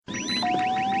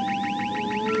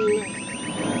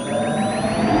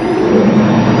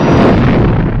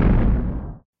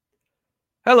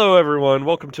Hello, everyone.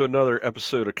 Welcome to another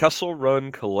episode of Kessel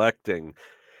Run Collecting.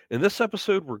 In this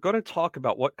episode, we're going to talk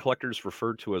about what collectors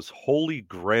refer to as Holy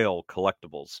Grail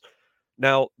collectibles.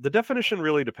 Now, the definition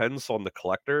really depends on the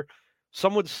collector.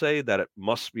 Some would say that it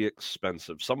must be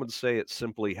expensive, some would say it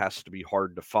simply has to be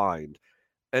hard to find.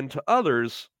 And to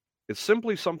others, it's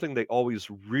simply something they always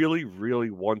really, really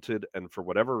wanted and for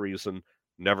whatever reason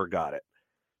never got it.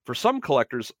 For some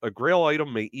collectors, a Grail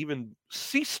item may even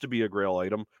cease to be a Grail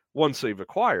item once they've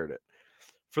acquired it.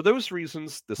 For those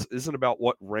reasons, this isn't about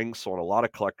what ranks on a lot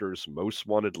of collectors' most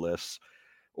wanted lists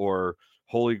or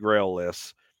Holy Grail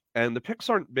lists, and the picks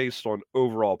aren't based on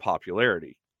overall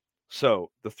popularity.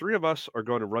 So, the three of us are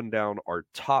going to run down our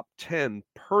top 10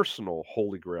 personal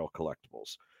Holy Grail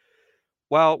collectibles.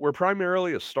 While we're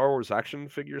primarily a Star Wars action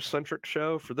figure centric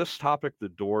show, for this topic, the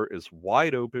door is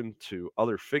wide open to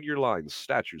other figure lines,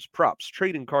 statues, props,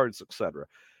 trading cards, etc.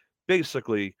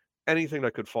 Basically, anything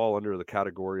that could fall under the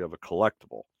category of a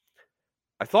collectible.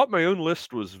 I thought my own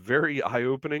list was very eye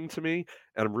opening to me,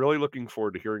 and I'm really looking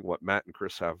forward to hearing what Matt and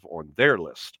Chris have on their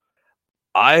list.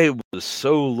 I was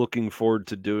so looking forward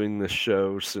to doing this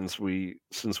show since we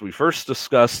first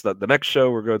discussed that the next show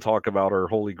we're going to talk about our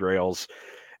Holy Grails,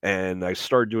 and I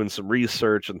started doing some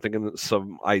research and thinking of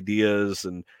some ideas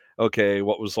and okay,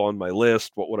 what was on my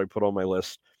list, what would I put on my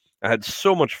list. I had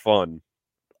so much fun.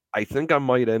 I think I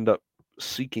might end up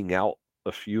seeking out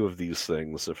a few of these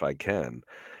things if I can.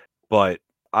 But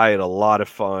I had a lot of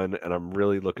fun, and I'm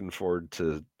really looking forward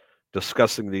to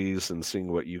discussing these and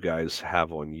seeing what you guys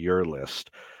have on your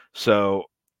list. So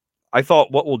I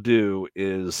thought what we'll do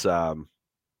is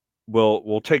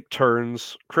we'll take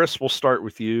turns. Chris, we'll start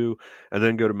with you, and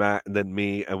then go to Matt, and then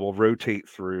me, and we'll rotate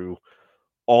through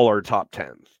all our top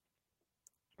 10.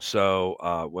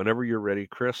 So whenever you're ready,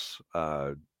 Chris,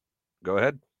 go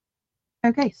ahead.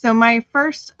 Okay, so my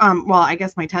first, I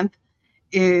guess my 10th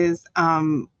is,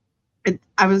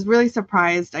 I was really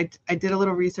surprised. I did a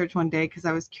little research one day because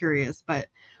I was curious, but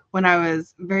when I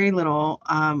was very little,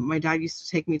 my dad used to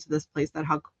take me to this place that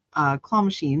had claw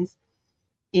machines.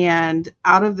 And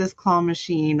out of this claw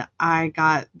machine, I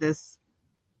got this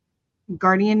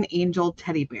guardian angel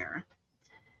teddy bear.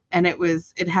 And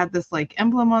it had this like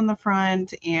emblem on the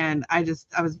front, and I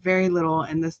was very little,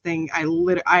 and this thing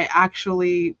I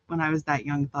actually, when I was that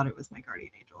young, thought it was my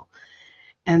guardian angel.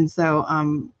 And so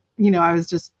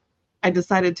I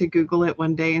decided to Google it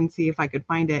one day and see if I could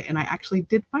find it, and I actually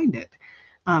did find it.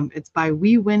 It's by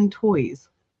We Win Toys.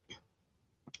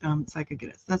 So I could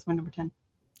get it. So that's my number 10.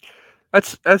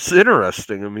 That's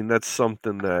interesting. I mean, that's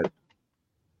something that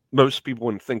most people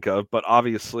wouldn't think of, but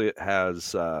obviously it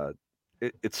has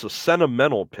it's a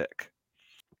sentimental pick.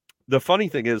 The funny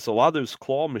thing is, a lot of those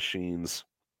claw machines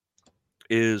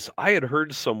is I had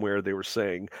heard somewhere they were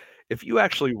saying if you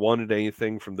actually wanted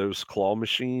anything from those claw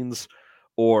machines,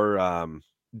 or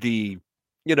the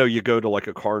you go to like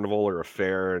a carnival or a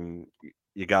fair and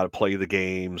you got to play the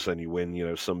games and you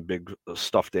win some big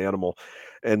stuffed animal,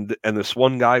 and this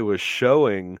one guy was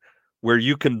showing where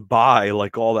you can buy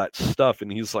like all that stuff,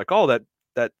 and he's like, oh, that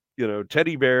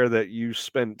teddy bear that you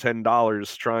spent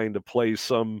 $10 trying to play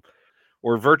some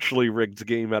or virtually rigged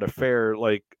game at a fair,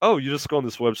 like, oh, you just go on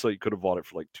this website, you could have bought it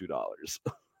for like $2.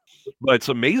 But it's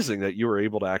amazing that you were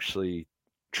able to actually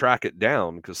track it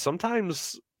down, because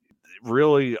sometimes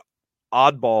really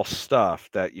oddball stuff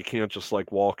that you can't just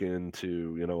like walk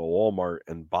into a Walmart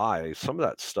and buy, some of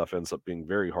that stuff ends up being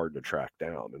very hard to track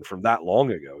down, and from that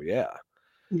long ago. Yeah.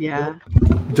 Yeah.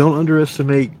 Don't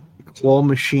underestimate Claw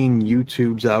Machine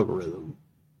YouTube's algorithm.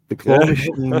 The Claw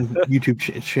Machine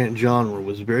YouTube genre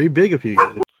was very big a few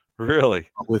years ago. Really?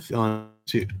 On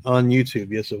YouTube,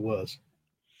 yes, it was.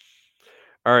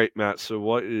 All right, Matt. So,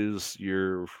 what is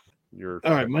your?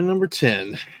 All right, my number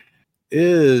 10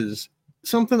 is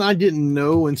something I didn't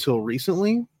know until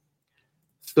recently.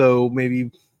 So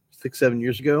maybe 6-7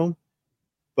 years ago,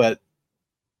 but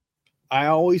I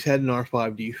always had an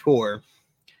R5D4,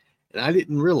 and I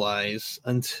didn't realize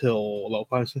until about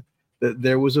 5 that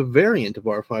there was a variant of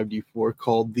R5D4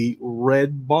 called the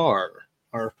Red Bar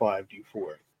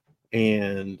R5D4.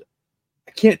 And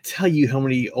I can't tell you how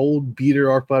many old beater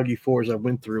R5D4s I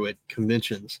went through at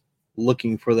conventions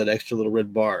looking for that extra little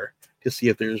red bar to see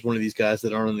if there's one of these guys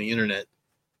that aren't on the internet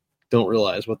don't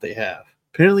realize what they have.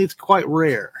 Apparently it's quite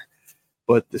rare,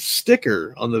 but the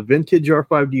sticker on the vintage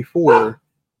R5D4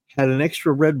 had an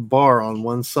extra red bar on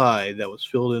one side that was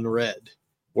filled in red,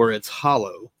 where it's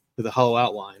hollow with a hollow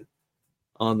outline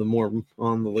on the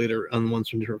ones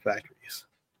from different factories.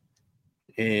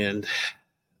 And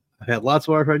I've had lots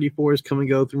of R5D4s come and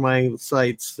go through my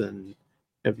sites and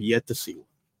have yet to see one.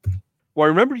 Well, I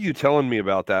remember you telling me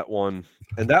about that one,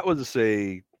 and that was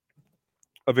a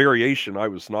variation I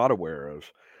was not aware of.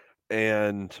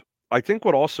 And I think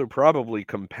what also probably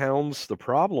compounds the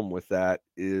problem with that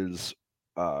is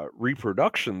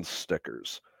reproduction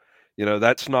stickers.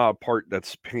 That's not a part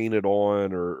that's painted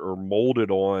on or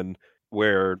molded on,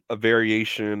 where a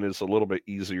variation is a little bit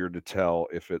easier to tell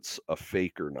if it's a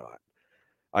fake or not.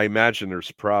 I imagine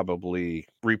there's probably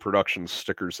reproduction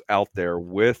stickers out there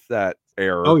with that Oh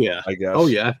error, yeah. I Oh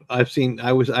guess. yeah. I've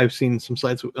seen some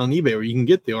sites on eBay where you can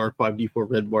get the R5D4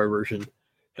 red bar version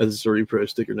as a repro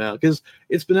sticker now, because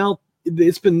it's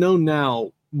been known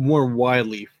now more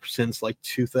widely since like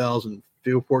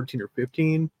 2014 or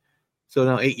 15. So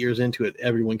now 8 years into it,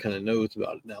 everyone kind of knows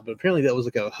about it now. But apparently that was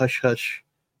like a hush hush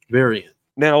variant.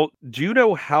 Now, do you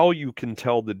know how you can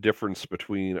tell the difference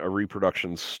between a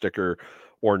reproduction sticker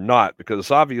or not?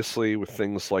 Because obviously, with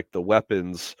things like the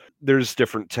weapons, there's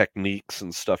different techniques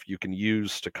and stuff you can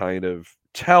use to kind of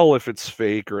tell if it's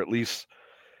fake, or at least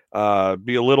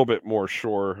be a little bit more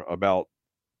sure about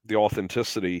the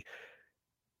authenticity.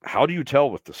 How do you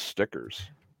tell with the stickers?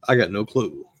 I got no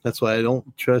clue. That's why I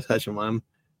don't try to touch them.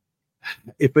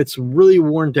 If it's really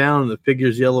worn down and the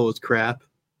figure's yellow as crap,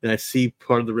 and I see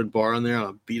part of the red bar on there on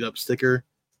a beat up sticker,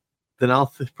 then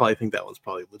I'll probably think that one's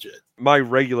probably legit. My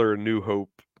regular New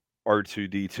Hope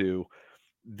R2D2,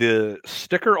 the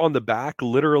sticker on the back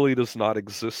literally does not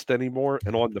exist anymore,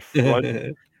 and on the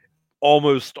front,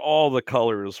 almost all the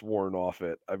color is worn off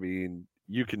it. I mean,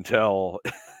 you can tell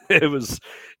it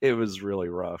was really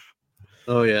rough.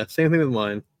 Oh yeah, same thing with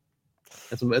mine.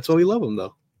 That's why we love them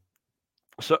though.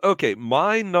 So okay,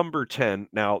 my number 10.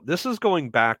 Now, this is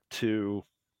going back to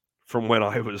from when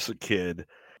I was a kid.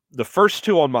 The first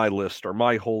two on my list are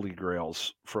my holy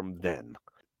grails from then.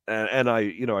 And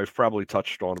I've probably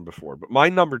touched on them before, but my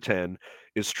number 10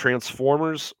 is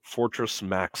Transformers Fortress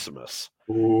Maximus.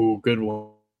 Ooh, good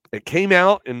one. It came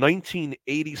out in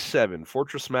 1987.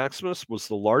 Fortress Maximus was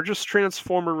the largest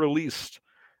Transformer released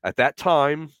at that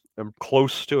time, and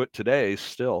close to it today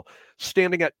still,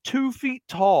 standing at 2 feet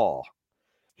tall.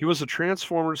 He was a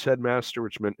Transformers headmaster,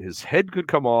 which meant his head could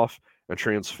come off and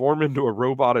transform into a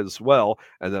robot as well,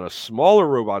 and then a smaller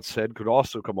robot's head could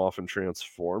also come off and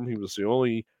transform. He was the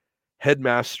only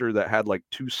headmaster that had like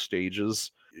 2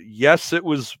 stages. Yes, it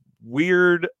was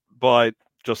weird, but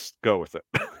just go with it.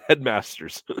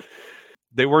 Headmasters.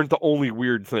 They weren't the only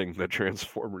weird thing that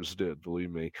Transformers did,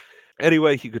 believe me.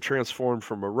 Anyway, he could transform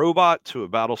from a robot to a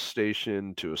battle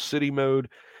station to a city mode.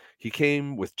 He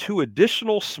came with 2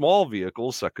 additional small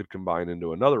vehicles that could combine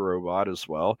into another robot as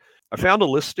well. I found a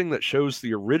listing that shows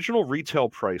the original retail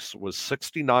price was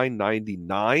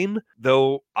 $69.99,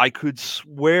 though I could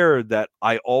swear that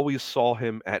I always saw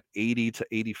him at $80 to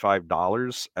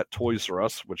 $85 at Toys R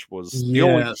Us, which was the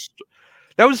only Yeah,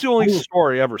 that was the only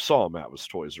store I ever saw him at, was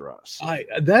Toys R Us.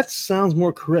 that sounds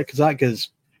more correct because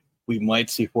we might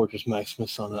see Fortress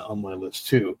Maximus on my list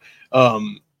too.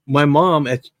 My mom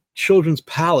at Children's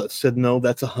Palace said, "No,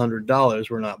 that's $100.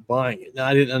 We're not buying it." Now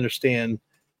I didn't understand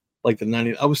like the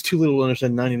 90. I was too little to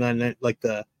understand 99, like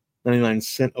the 99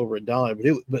 cent over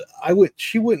 $1. But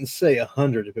she wouldn't say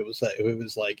 100 if it was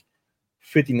like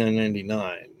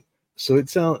 59.99. So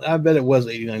I bet it was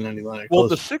 89.99. Well,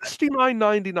 the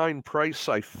 $69.99 price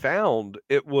I found,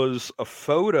 it was a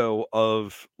photo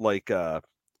of like a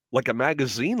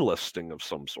magazine listing of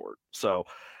some sort. So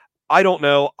I don't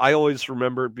know. I always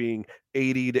remember it being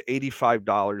 $80 to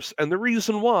 $85. And the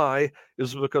reason why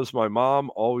is because my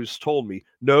mom always told me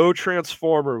no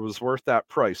Transformer was worth that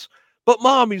price. But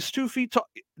Mom, he's 2 feet tall.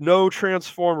 No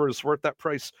Transformer is worth that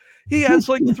price. He has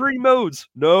like 3 modes.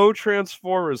 No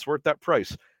Transformer is worth that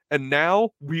price. And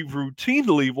now we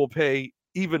routinely will pay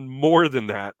even more than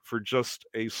that for just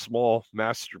a small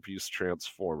masterpiece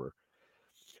Transformer.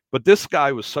 But this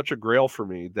guy was such a grail for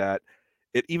me that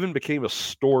it even became a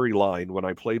storyline when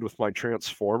I played with my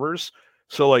Transformers.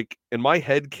 So, like, in my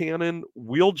head canon,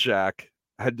 Wheeljack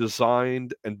had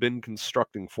designed and been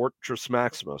constructing Fortress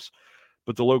Maximus,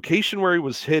 but the location where he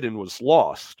was hidden was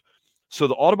lost. So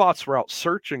the Autobots were out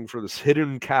searching for this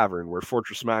hidden cavern where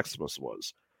Fortress Maximus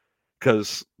was,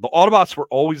 because the Autobots were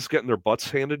always getting their butts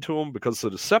handed to them because the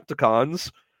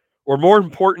Decepticons, or more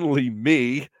importantly,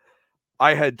 me,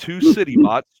 I had 2 city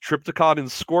bots, Tripticon and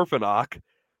Scorponok,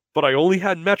 but I only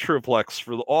had Metroplex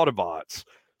for the Autobots.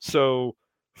 So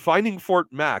finding Fort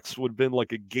Max would have been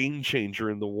like a game changer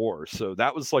in the war. So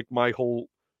that was like my whole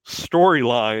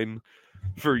storyline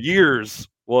for years,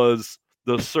 was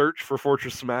the search for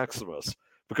Fortress Maximus,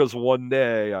 because one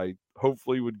day I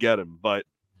hopefully would get him. But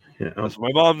as my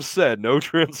mom said, no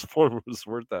Transformer was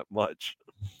worth that much.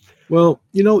 Well,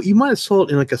 you might have saw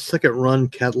it in like a second run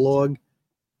catalog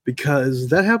because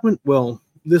that happened. Well,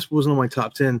 this wasn't on my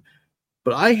top 10,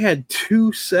 but I had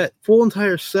full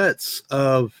entire sets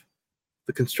of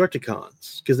the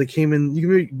Constructicons because they came in.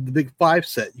 The big 5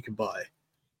 set you could buy.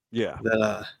 Yeah.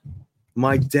 That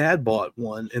my dad bought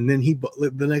one, and then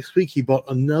the next week he bought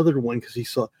another one because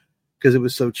it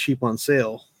was so cheap on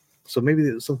sale. So maybe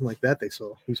it was something like that he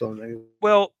saw.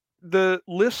 Well, the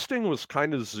listing was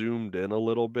kind of zoomed in a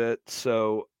little bit,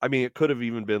 so I mean, it could have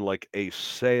even been like a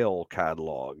sale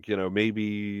catalog.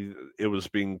 Maybe it was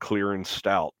being clearanced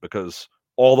out because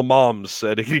all the moms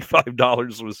said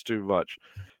 $85 was too much.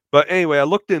 But anyway, I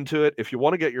looked into it. If you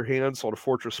want to get your hands on a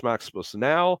Fortress Maximus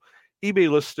now, eBay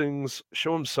listings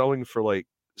show them selling for like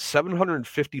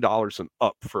 $750 and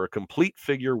up for a complete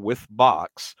figure with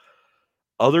box.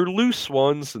 Other loose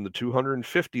ones in the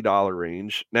 $250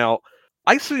 range. Now,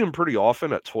 I see him pretty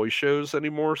often at toy shows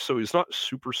anymore, so he's not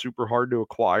super, super hard to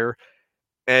acquire.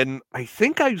 And I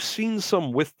think I've seen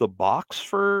some with the box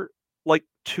for like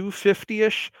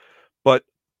 $250-ish, but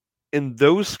in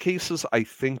those cases, I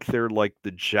think they're like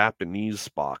the Japanese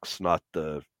box, not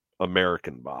the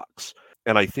American box.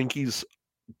 And I think he's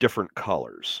different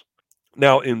colors.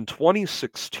 Now, in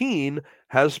 2016,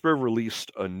 Hasbro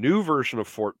released a new version of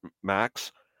Fort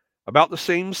Max, about the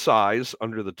same size,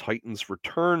 under the Titans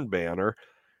Return banner.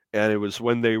 And it was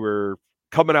when they were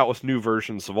coming out with new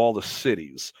versions of all the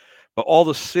cities. But all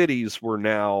the cities were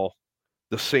now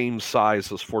the same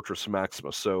size as Fortress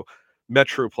Maximus. So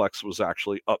Metroplex was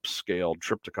actually upscaled,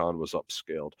 Triptychon was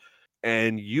upscaled.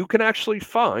 And you can actually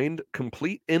find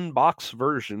complete in-box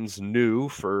versions new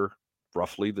for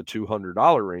roughly the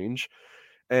 $200 range.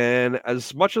 And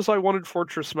as much as I wanted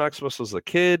Fortress Maximus as a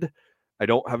kid, I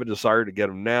don't have a desire to get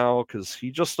him now because he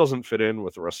just doesn't fit in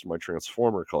with the rest of my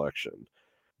Transformer collection.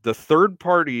 The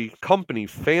third-party company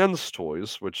Fans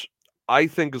Toys, which I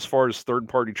think as far as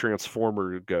third-party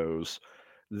Transformer goes,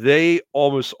 they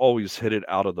almost always hit it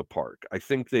out of the park. I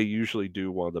think they usually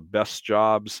do one of the best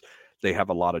jobs. They have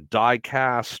a lot of die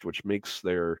cast, which makes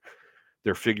their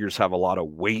figures have a lot of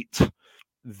weight.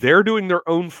 They're doing their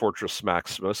own Fortress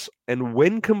Maximus, and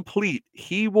when complete,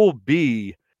 he will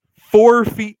be 4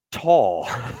 feet tall.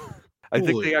 I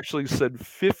think they actually said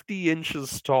 50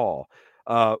 inches tall,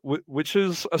 which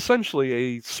is essentially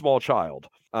a small child,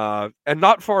 and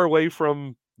not far away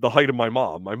from the height of my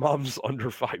mom. My mom's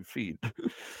under 5 feet.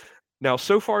 Now,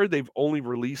 so far, they've only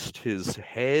released his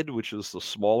head, which is the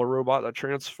smaller robot that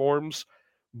transforms.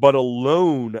 But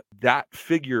alone, that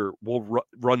figure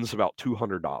runs about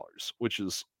 $200, which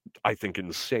is, I think,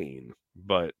 insane.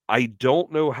 But I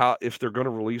don't know if they're going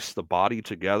to release the body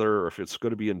together or if it's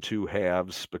going to be in 2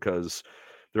 halves, because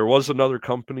there was another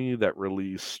company that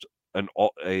released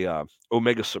a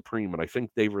Omega Supreme, and I think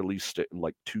they released it in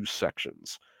like 2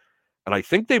 sections. And I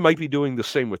think they might be doing the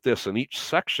same with this, and each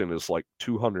section is like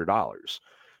 $200.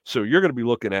 So you're going to be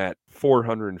looking at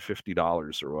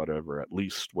 $450 or whatever, at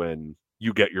least when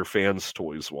you get your Fans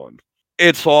Toys one.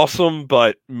 It's awesome,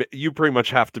 but you pretty much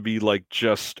have to be like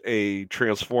just a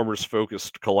Transformers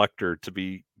focused collector to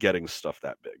be getting stuff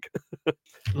that big.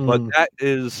 But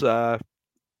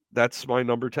that's my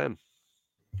number 10.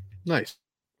 Nice.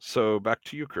 So back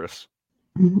to you, Chris.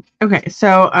 Okay,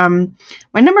 so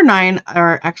my number 9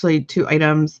 are actually 2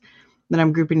 items that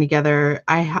I'm grouping together.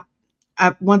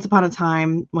 Once upon a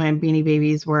time when Beanie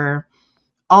Babies were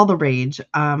all the rage,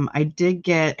 I did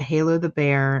get Halo the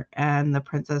Bear and the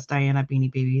Princess Diana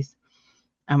Beanie Babies.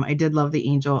 I did love the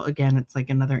angel. Again, it's like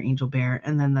another angel bear.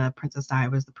 And then the Princess Di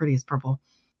was the prettiest purple.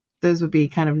 Those would be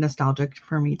kind of nostalgic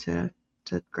for me to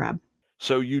grab.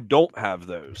 So you don't have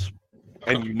those,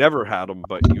 and you never had them,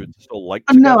 but you would still like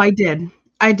to No, I did.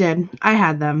 I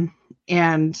had them.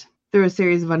 And through a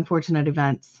series of unfortunate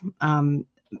events,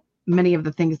 many of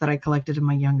the things that I collected in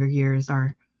my younger years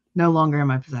are no longer in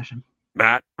my possession.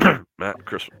 Matt,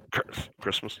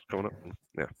 Christmas coming up.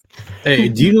 Yeah. Hey,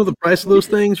 do you know the price of those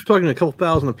things? We're talking a couple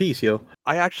thousand a piece, yo.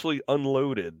 I actually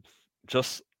unloaded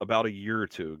just about a year or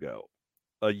 2 ago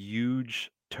a huge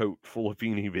tote full of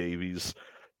Beanie Babies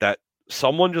that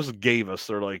someone just gave us.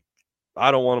 They're like,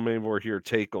 I don't want them anymore, here,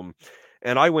 take them.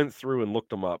 And I went through and looked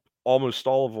them up. Almost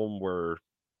all of them were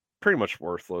pretty much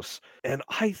worthless. And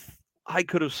I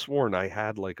could have sworn I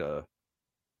had like a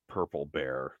purple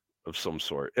bear of some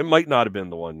sort. It might not have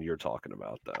been the one you're talking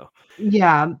about, though.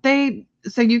 Yeah,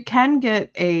 so you can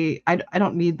get I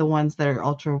don't need the ones that are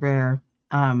ultra rare,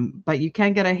 but you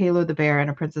can get a Halo the Bear and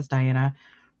a Princess Diana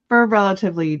for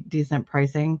relatively decent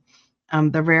pricing.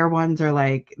 The rare ones are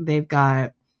like they've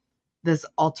got this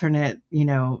alternate,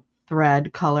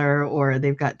 thread color, or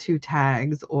they've got 2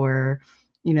 tags, or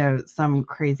some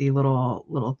crazy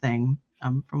little thing,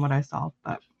 from what I saw.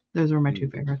 But those were my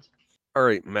 2 favorites. All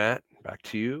right, Matt, back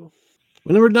to you.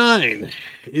 My number 9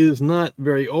 is not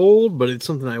very old, but it's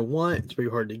something I want. It's very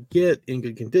hard to get in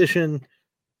good condition.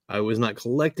 I was not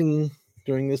collecting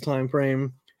during this time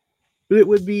frame, but it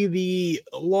would be the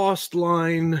Lost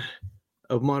line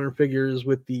of modern figures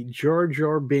with the Jar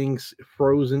Jar Binks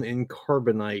frozen in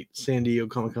carbonite San Diego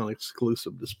Comic-Con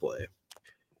exclusive display.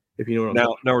 If you know what I'm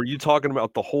talking Now, are you talking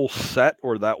about the whole set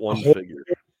or that one whole, figure?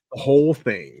 The whole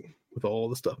thing with all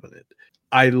the stuff in it.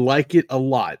 I like it a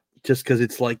lot just because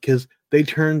it's like, because they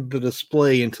turned the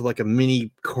display into like a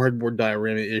mini cardboard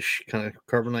diorama-ish kind of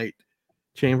carbonite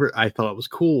chamber. I thought it was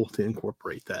cool to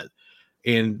incorporate that.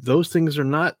 And those things are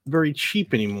not very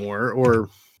cheap anymore. Or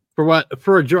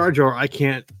for a Jar Jar, I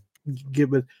can't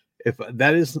give it. If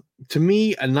that is, to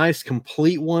me, a nice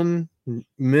complete one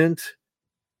mint,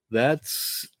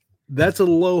 that's a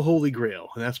low holy grail,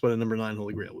 and that's what a number 9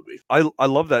 holy grail would be. I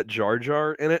love that Jar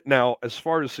Jar in it. Now, as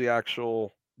far as the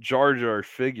actual Jar Jar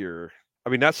figure, I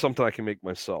mean, that's something I can make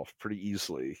myself pretty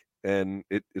easily, and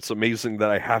it's amazing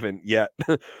that I haven't yet.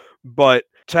 But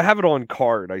to have it on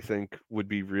card, I think, would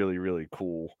be really, really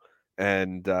cool.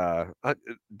 And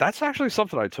that's actually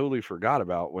something I totally forgot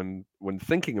about when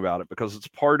thinking about it, because it's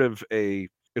part of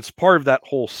that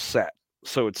whole set.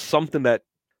 So it's something that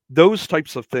those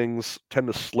types of things tend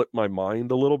to slip my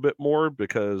mind a little bit more,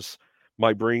 because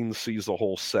my brain sees the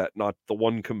whole set, not the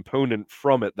one component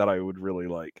from it that I would really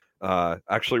like.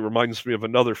 Actually reminds me of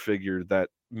another figure that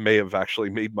may have actually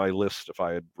made my list if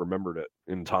I had remembered it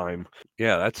in time.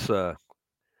 Yeah,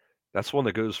 that's one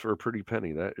that goes for a pretty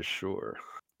penny, that is sure.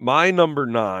 My number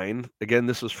 9, again,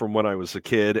 this is from when I was a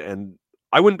kid, and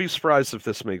I wouldn't be surprised if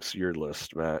this makes your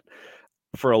list, Matt.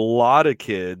 For a lot of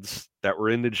kids that were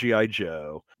into G.I.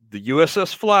 Joe, the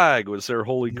USS Flag was their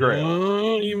holy grail.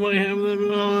 Oh, you might have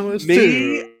them on the list Me,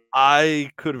 too. I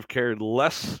could have cared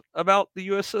less about the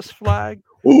USS Flag.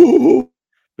 Ooh.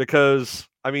 Because,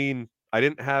 I mean, I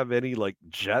didn't have any like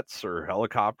jets or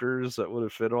helicopters that would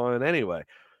have fit on it anyway.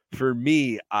 For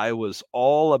me, I was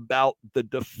all about the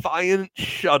Defiant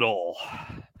shuttle.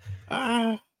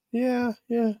 Yeah,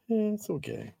 it's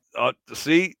okay.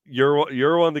 See, you're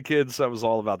one of the kids that was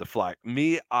all about the flag.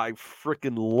 Me, I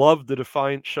freaking loved the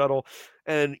Defiant shuttle.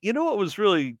 And you know what was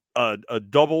really a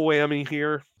double whammy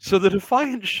here? So the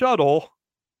Defiant shuttle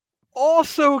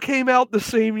also came out the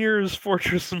same year as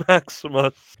Fortress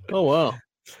Maximus. Oh, wow.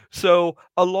 So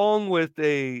along with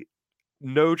a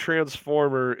No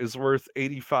Transformer is worth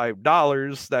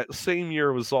 $85, that same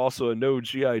year was also a No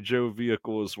G.I. Joe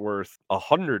vehicle is worth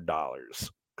 $100,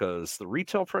 because the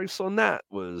retail price on that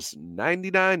was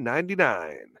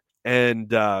 $99.99.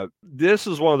 And this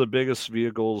is one of the biggest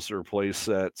vehicles or play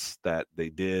sets that they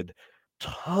did.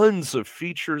 Tons of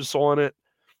features on it.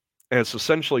 And it's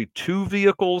essentially 2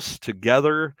 vehicles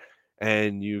together,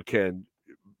 and you can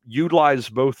utilize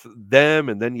both them,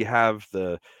 and then you have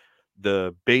the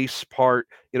base part,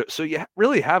 so you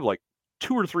really have like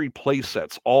 2 or 3 play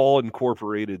sets all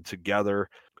incorporated together.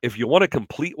 If you want a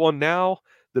complete one now,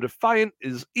 the Defiant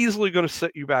is easily going to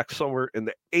set you back somewhere in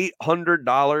the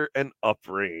 $800 and up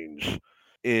range.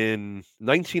 In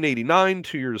 1989,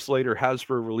 2 years later,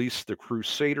 Hasbro released the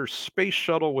Crusader Space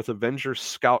Shuttle with Avenger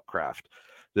Scoutcraft.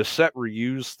 The set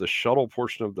reused the shuttle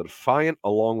portion of the Defiant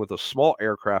along with a small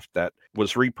aircraft that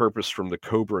was repurposed from the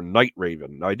Cobra Night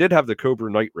Raven. Now, I did have the Cobra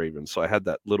Night Raven, so I had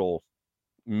that little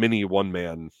mini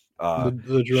one-man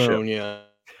the drone, ship. yeah.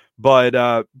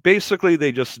 But basically,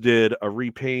 they just did a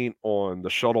repaint on the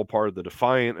shuttle part of the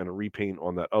Defiant and a repaint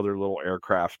on that other little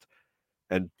aircraft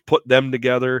and put them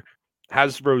together.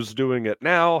 Hasbro's doing it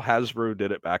now. Hasbro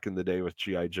did it back in the day with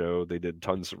G.I. Joe. They did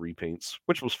tons of repaints,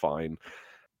 which was fine.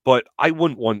 But I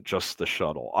wouldn't want just the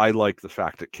shuttle. I like the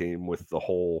fact it came with the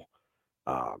whole,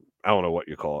 I don't know what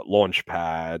you call it, launch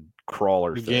pad,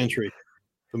 crawler The thing. gantry.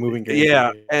 The moving gantry.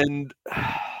 Yeah, and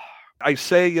I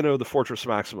say, the Fortress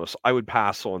Maximus, I would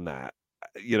pass on that.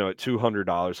 At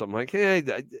 $200, I'm like, hey,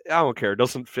 I don't care. It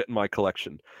doesn't fit in my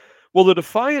collection. Well, the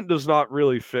Defiant does not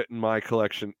really fit in my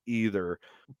collection either.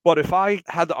 But if I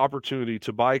had the opportunity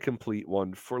to buy a complete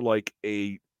one for like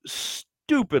a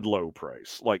stupid low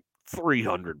price, like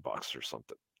 $300 or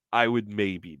something, I would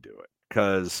maybe do it,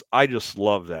 because I just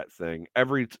love that thing.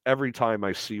 Every time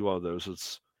I see one of those,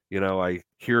 it's I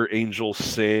hear angels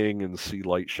sing and see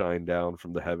light shine down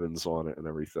from the heavens on it and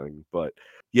everything. But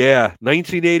yeah,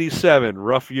 1987,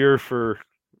 rough year for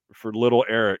little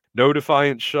Eric. No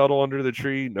Defiant shuttle under the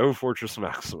tree, no Fortress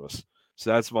Maximus.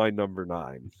 So that's my number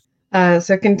 9.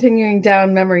 So continuing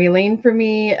down memory lane for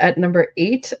me, at number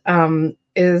 8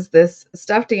 is this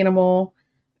stuffed animal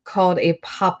called a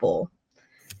Popple.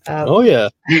 Oh yeah,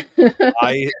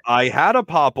 I had a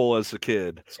Popple as a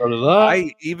kid. so did I.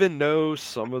 I even know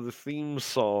some of the theme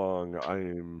song,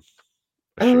 I'm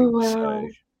Oh ashamed to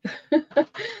say. wow.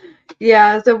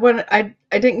 Yeah, so when I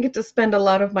didn't get to spend a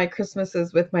lot of my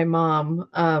Christmases with my mom,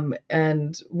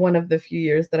 and one of the few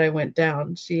years that I went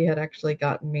down, she had actually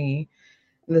gotten me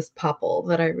this popple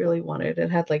that I really wanted. It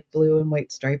had like blue and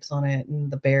white stripes on it,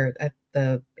 and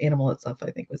the animal itself,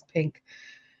 I think, was pink.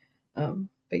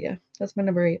 But yeah, that's my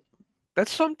number 8.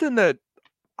 That's something that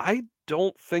I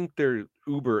don't think they're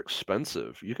uber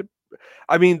expensive.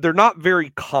 I mean, they're not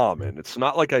very common. It's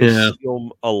not like I Yeah, see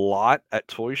them a lot at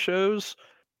toy shows.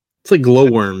 it's like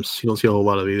glowworms. You don't see a whole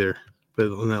lot of either, but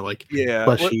in that like Yeah,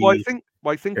 fleshy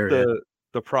I think area.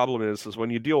 the problem is when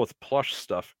you deal with plush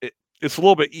stuff, it's a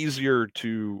little bit easier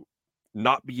to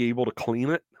not be able to clean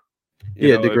it. You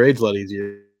Yeah, it know, degrades a lot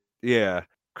easier. yeah.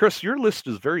 Chris, your list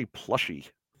is very plushy.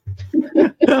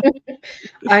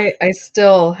 I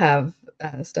still have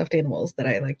stuffed animals that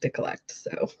I like to collect.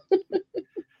 So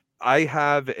I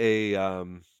have a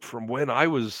from when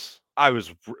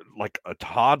like a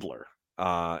toddler,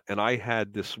 and I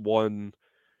had this one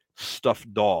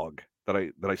stuffed dog that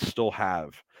I still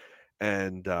have,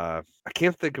 and I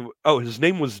can't think of. Oh, his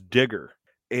name was Digger,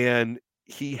 and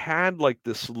he had like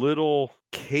this little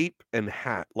cape and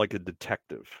hat like a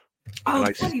detective, and Oh,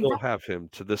 I still have him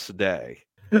to this day.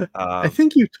 I Um,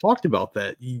 think you talked about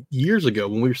that years ago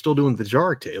when we were still doing the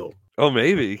jar tale. oh,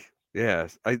 maybe, yeah,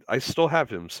 I still have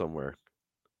him somewhere.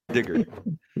 Digger.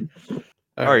 All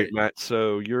All right, right, Matt.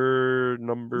 So your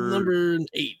number. number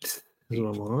 8 is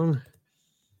what I'm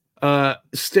on.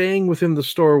 Staying within the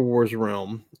Star Wars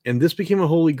realm, and this became a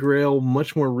holy grail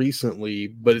much more recently,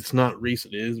 but it's not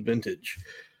recent, it is vintage.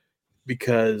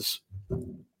 Because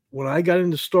when I got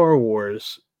into Star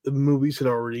Wars, the movies had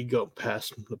already gone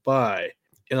past me by,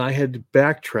 and I had to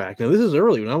backtrack. Now, this is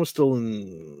early when I was still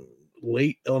in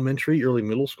late elementary, early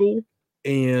middle school,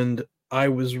 and I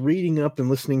was reading up and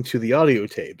listening to the audio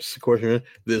tapes. Of course,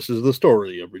 this is the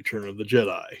story of Return of the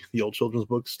Jedi, the old children's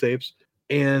books tapes.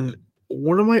 And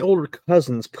one of my older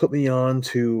cousins put me on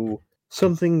to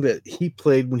something that he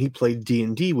played when he played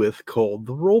D&D with called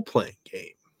the role-playing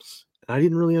games. And I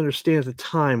didn't really understand at the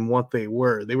time what they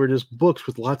were. They were just books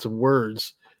with lots of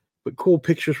words, but cool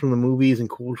pictures from the movies and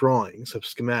cool drawings of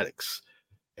schematics.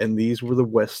 And these were the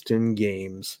Weston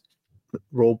Games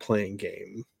role-playing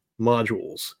game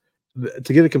modules.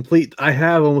 To get a complete, I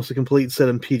have almost a complete set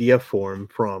in PDF form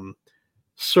from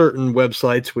certain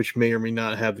websites which may or may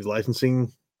not have the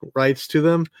licensing rights to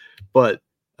them, but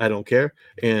I don't care.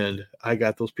 And I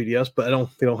got those PDFs, but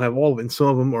they don't have all of it. And some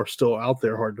of them are still out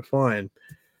there, hard to find.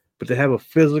 But to have a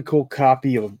physical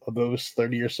copy of those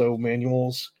 30 or so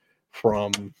manuals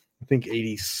from I think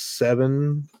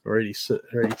 87 or 86,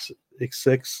 or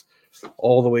 86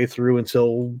 all the way through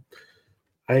until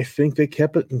I think they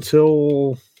kept it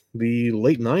until the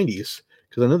late 90s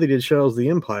because I know they did Shadows of the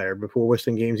Empire before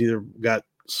Western Games either got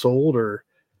sold or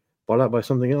bought out by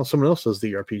something else. Someone else does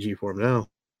the RPG for them now.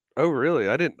 Oh, really?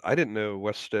 I didn't know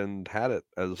West End had it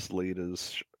as late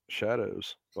as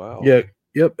Shadows. Wow. Yeah,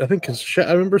 yep. I think because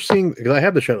I remember seeing because I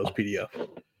have the Shadows PDF.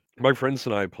 My friends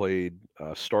and I played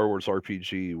Star Wars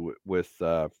RPG with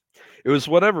it was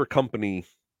whatever company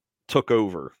took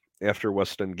over after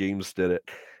West End Games did it,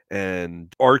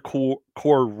 and our core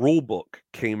rule book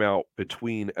came out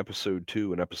between episode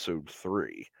 2 and episode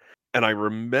 3. And I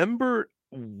remember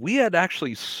we had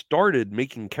actually started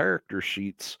making character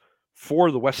sheets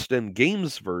for the West End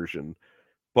Games version,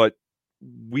 but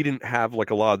we didn't have like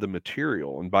a lot of the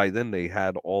material, and by then they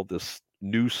had all this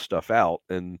new stuff out,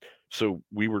 and so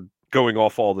we were going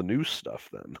off all the new stuff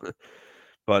then.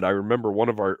 But I remember one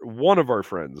of our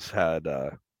friends had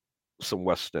some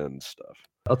West End stuff.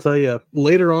 I'll tell you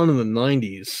later on in the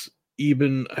 90s,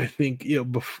 even I think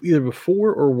either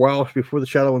before or while before the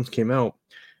Shadow ones came out,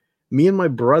 me and my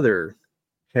brother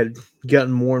had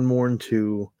gotten more and more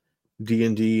into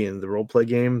D&D and the role play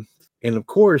game. And of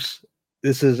course,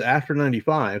 this is after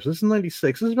 95. So this is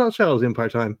 96. This is about Shadows of the Empire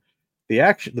time.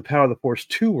 The Power of the Force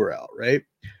 2 were out, right?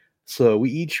 So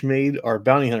we each made our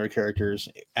bounty hunter characters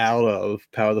out of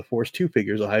Power of the Force 2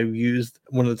 figures. I used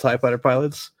one of the TIE fighter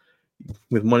pilots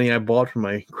with money I bought from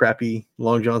my crappy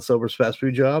Long John Silver's fast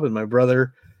food job. And my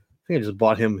brother, I think I just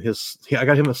bought him I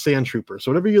got him a Sand Trooper.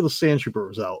 So whatever year the Sand Trooper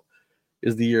was out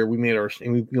is the year we made ours.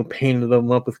 And we painted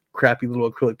them up with crappy little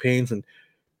acrylic paints and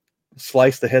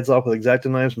sliced the heads off with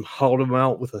X-Acto knives and hollowed them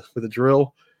out with a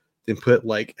drill, then put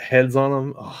like heads on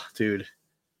them. Oh, dude,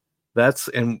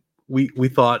 and we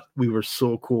thought we were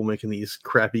so cool making these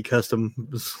crappy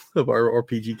customs of our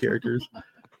RPG characters,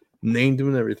 named them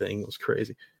and everything. It was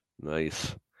crazy.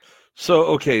 Nice. So,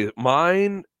 okay,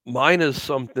 mine is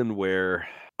something where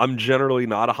I'm generally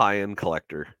not a high-end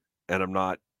collector, and I'm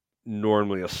not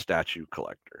normally a statue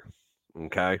collector.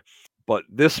 Okay? But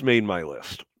this made my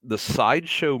list. The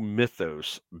Sideshow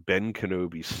Mythos Ben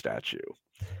Kenobi statue.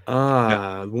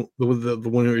 Now, The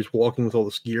one where he's walking with all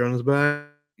this gear on his back.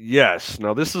 yes.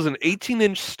 Now this is an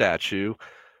 18-inch statue.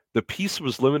 The piece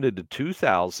was limited to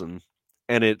 2,000,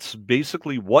 and it's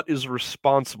basically what is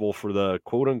responsible for the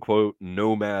quote unquote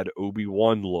nomad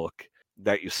Obi-Wan look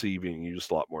that you see being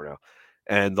used a lot more now.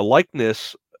 And the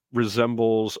likeness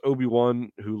resembles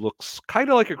Obi-Wan, who looks kind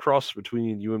of like a cross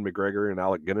between Ewan McGregor and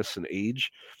Alec Guinness in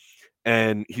age.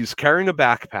 And he's carrying a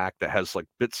backpack that has like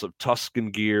bits of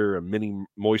Tusken gear, a mini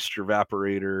moisture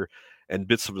evaporator, and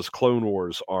bits of his Clone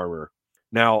Wars armor.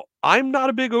 Now, I'm not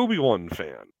a big Obi-Wan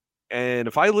fan. And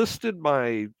if I listed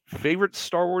my favorite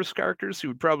Star Wars characters, he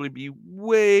would probably be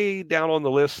way down on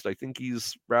the list. I think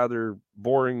he's rather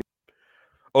boring.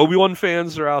 Obi-Wan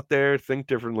fans are out there, think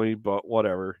differently, but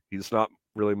whatever. He's not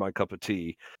really my cup of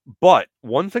tea. But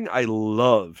one thing I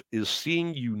love is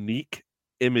seeing unique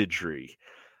imagery.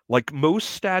 Like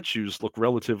most statues look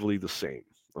relatively the same.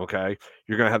 Okay.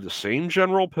 You're going to have the same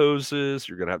general poses.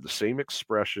 You're going to have the same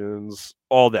expressions,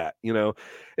 all that.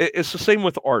 It's the same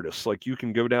with artists. Like you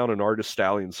can go down an artist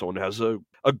alley and someone has a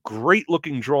great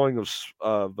looking drawing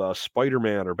of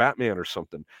Spider-Man or Batman or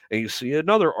something. And you see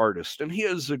another artist and he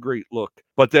has a great look.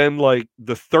 But then, like,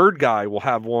 the third guy will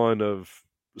have one of,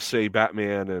 say,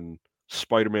 Batman and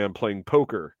Spider-Man playing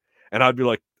poker. And I'd be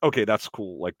like, okay, that's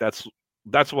cool. Like, that's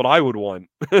what I would want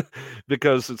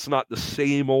because it's not the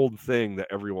same old thing that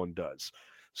everyone does.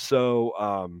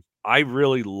 So I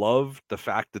really loved the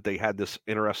fact that they had this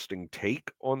interesting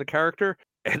take on the character.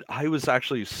 And I was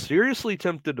actually seriously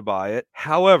tempted to buy it.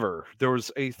 However, there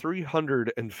was a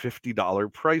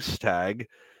 $350 price tag,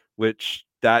 which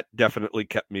that definitely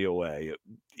kept me away.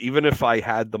 Even if I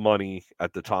had the money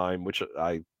at the time, which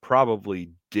I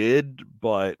probably did,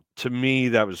 but to me,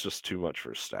 that was just too much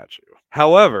for a statue.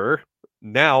 However,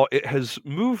 now it has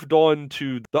moved on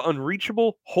to the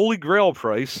unreachable Holy Grail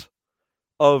price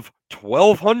of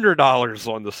 $1,200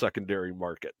 on the secondary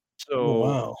market. Oh So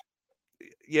wow!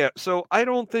 yeah, so I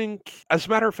don't think, as a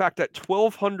matter of fact, at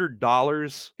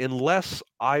 $1,200, unless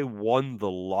I won the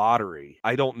lottery,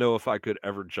 I don't know if I could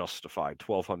ever justify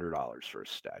 $1,200 for a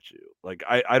statue. Like,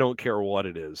 I don't care what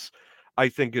it is. I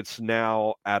think it's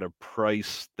now at a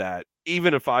price that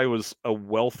even if I was a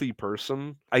wealthy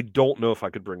person, I don't know if I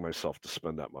could bring myself to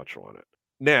spend that much on it.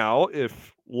 Now,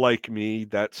 if, like me,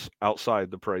 that's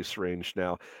outside the price range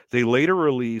now, they later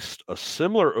released a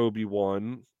similar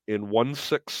Obi-Wan in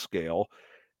 1/6 scale,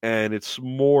 and it's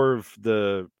more of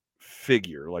the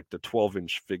figure, like the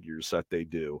 12-inch figures that they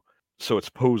do. So it's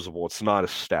posable. It's not a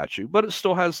statue, but it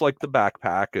still has like the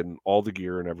backpack and all the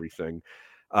gear and everything.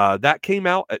 That came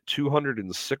out at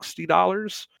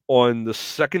 $260 on the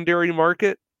secondary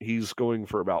market. He's going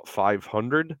for about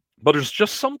 $500. But there's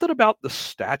just something about the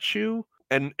statue,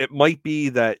 and it might be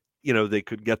that they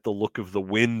could get the look of the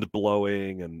wind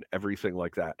blowing and everything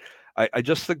like that. I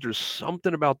just think there's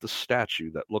something about the statue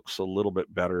that looks a little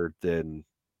bit better than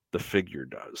the figure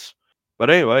does. But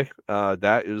anyway,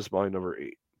 that is my number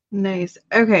 8. Nice.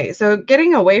 Okay, so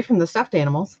getting away from the stuffed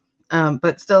animals,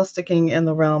 but still sticking in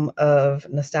the realm of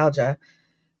nostalgia.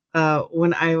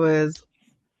 When I was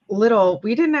little,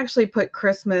 we didn't actually put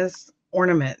Christmas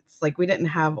ornaments. Like we didn't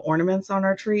have ornaments on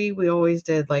our tree. We always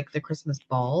did like the Christmas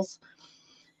balls.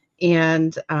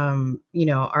 And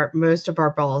our most of our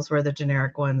balls were the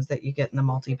generic ones that you get in the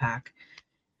multi-pack.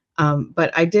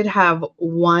 But I did have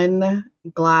one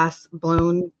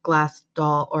blown glass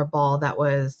doll or ball that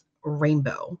was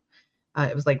rainbow.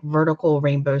 It was like vertical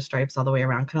rainbow stripes all the way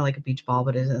around, kind of like a beach ball,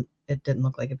 but it didn't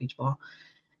look like a beach ball.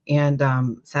 And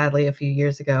sadly, a few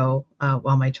years ago,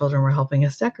 while my children were helping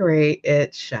us decorate,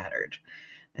 it shattered.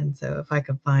 And so if I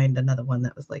could find another one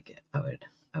that was like it, I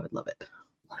would love it.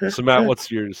 So Matt,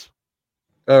 what's yours?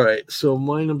 All right, so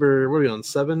my number, what are we on,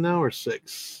 7 now or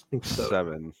 6? I think so.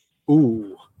 7.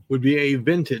 Ooh, would be a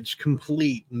vintage,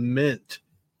 complete, mint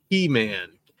He-Man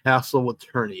Castle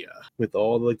Eternia with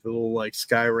all the little like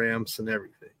sky ramps and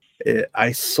everything.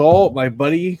 I saw my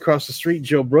buddy across the street,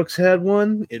 Joe Brooks, had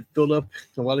one. It filled up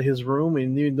a lot of his room,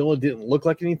 and even though it didn't look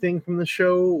like anything from the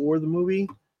show or the movie,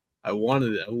 I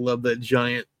wanted it. I love that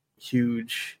giant,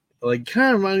 huge, like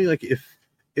kind of reminded me like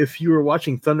if you were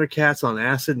watching Thundercats on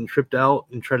acid and tripped out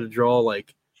and tried to draw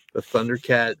like the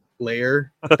Thundercat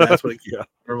layer. That's what it Yeah.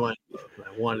 reminded me of.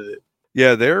 I wanted it.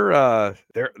 Yeah,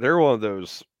 they're one of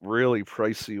those really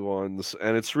pricey ones,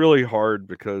 and it's really hard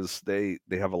because they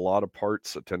have a lot of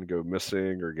parts that tend to go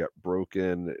missing or get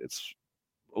broken. It's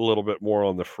a little bit more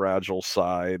on the fragile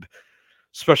side,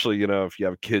 especially, if you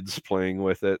have kids playing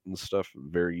with it and stuff,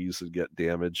 very easy to get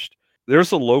damaged.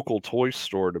 There's a local toy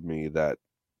store to me that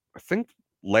I think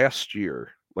last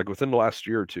year, like within the last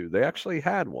year or two, they actually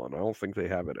had one. I don't think they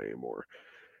have it anymore.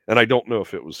 And I don't know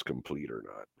if it was complete or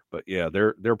not. But yeah,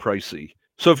 they're pricey.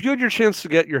 So if you had your chance to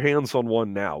get your hands on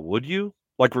one now, would you?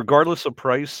 Like regardless of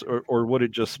price, or would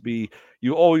it just be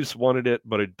you always wanted it,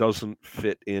 but it doesn't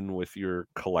fit in with your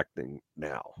collecting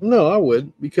now? No, I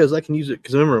would, because I can use it,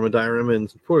 because remember I'm a diorama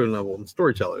and supporting novel and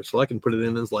storyteller, so I can put it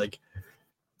in as like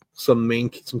some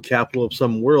capital of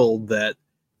some world that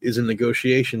is in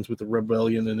negotiations with the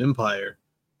rebellion and empire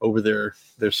over their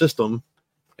system.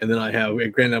 And then I have a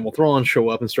Grand Admiral Thrawn show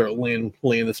up and start laying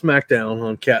the smackdown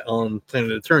on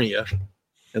planet Eternia,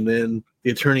 and then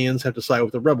the Eternians have to side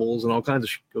with the rebels, and all kinds of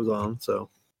shit goes on. So,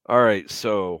 all right.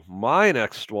 So my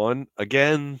next one,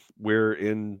 again, we're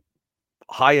in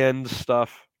high end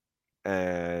stuff,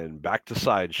 and back to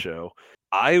Sideshow.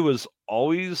 I was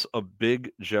always a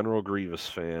big General Grievous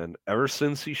fan ever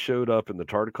since he showed up in the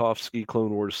Tartakovsky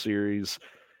Clone Wars series.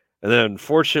 And then,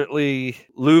 unfortunately,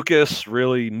 Lucas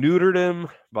really neutered him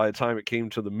by the time it came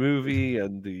to the movie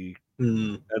and the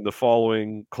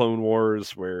following Clone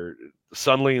Wars, where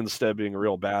suddenly, instead of being a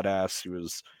real badass, he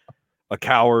was a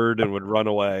coward and would run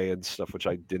away and stuff, which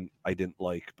I didn't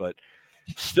like, but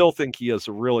still think he has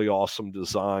a really awesome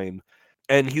design.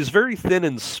 And he's very thin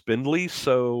and spindly,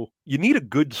 so you need a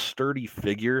good sturdy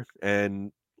figure.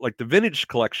 And like the vintage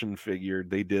collection figure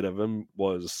they did of him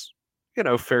was,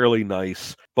 fairly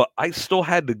nice, but I still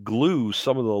had to glue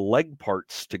some of the leg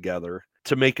parts together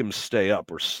to make him stay up,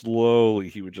 or slowly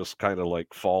he would just kind of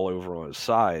like fall over on his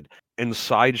side. And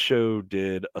Sideshow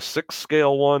did a 6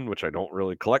 scale one, which I don't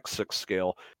really collect 6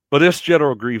 scale, but this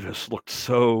General Grievous looked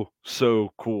so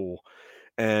cool.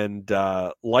 And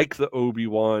like the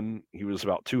Obi-Wan, he was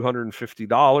about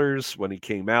 $250 when he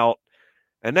came out.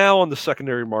 And now on the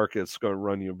secondary market, it's going to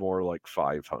run you more like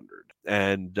 $500.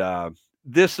 And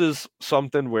this is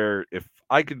something where if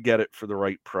I could get it for the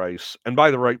right price, and by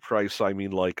the right price, I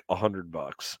mean like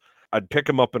 $100, I'd pick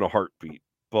him up in a heartbeat.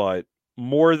 But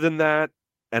more than that,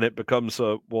 and it becomes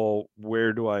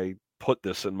where do I put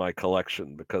this in my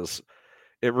collection? Because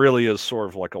it really is sort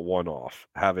of like a one-off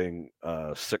having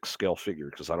a 6 scale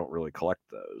figure, because I don't really collect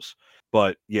those.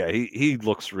 But yeah, he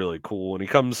looks really cool, and he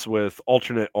comes with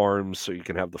alternate arms, so you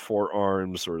can have the 4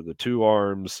 arms or the 2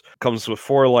 arms. Comes with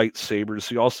 4 lightsabers.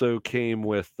 He also came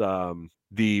with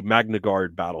the Magna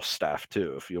Guard battle staff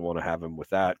too, if you want to have him with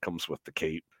that. Comes with the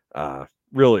cape.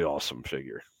 Really awesome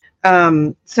figure.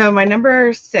 So my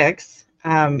number 6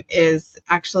 is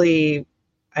actually,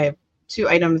 I have 2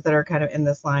 items that are kind of in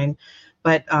this line,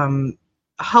 but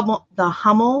the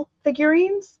Hummel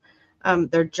figurines,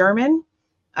 they're German.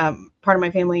 Part of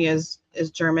my family is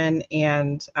German,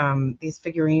 and these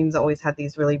figurines always had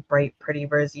these really bright, pretty,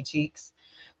 rosy cheeks.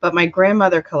 But my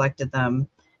grandmother collected them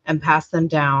and passed them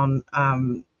down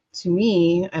to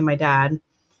me and my dad.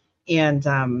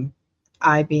 And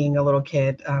I, being a little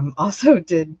kid, also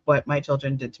did what my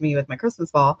children did to me with my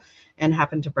Christmas ball, and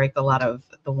happened to break a lot of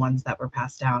the ones that were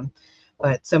passed down.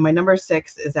 But so my number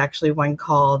 6 is actually one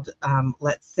called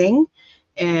Let's Sing.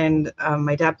 And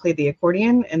my dad played the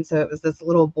accordion, and so it was this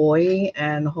little boy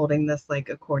and holding this like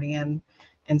accordion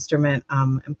instrument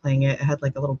and playing it. It had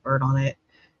like a little bird on it,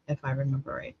 if I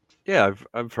remember right. Yeah,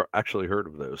 I've actually heard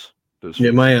of those.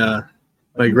 Yeah,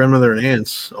 my grandmother and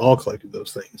aunts all collected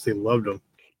those things. They loved them.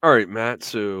 All right, Matt.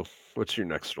 So what's your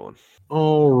next one?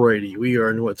 Alrighty, we are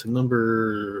in what's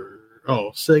number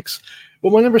 6.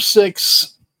 Well, my number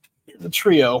 6 is the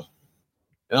trio,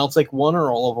 and I'll take one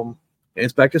or all of them. And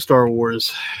it's back to Star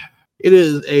Wars. It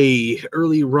is a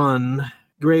early run,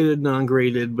 graded,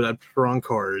 non-graded, but I prefer on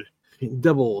card.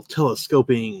 Double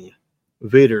telescoping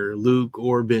Vader, Luke,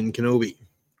 or Ben Kenobi.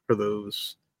 For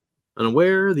those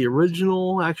unaware, the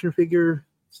original action figure,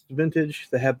 vintage,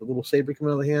 that had the little saber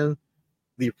coming out of the hand.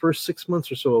 The first 6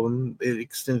 months or so of them, it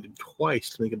extended twice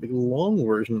to make a big long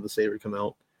version of the saber come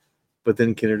out. But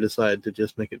then Kenner decided to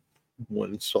just make it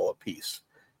one solid piece,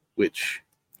 which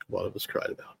a lot of us cried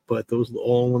about. But those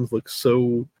all ones look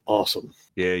so awesome.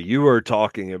 Yeah, you were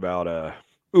talking about a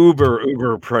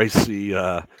uber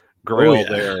pricey Grail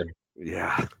there.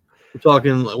 Yeah. We're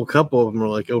talking, a couple of them are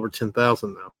like over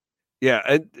 10,000 now. Yeah,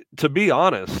 and to be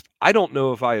honest, I don't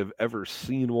know if I have ever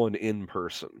seen one in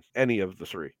person, any of the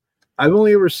 3. I've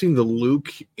only ever seen the Luke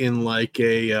in like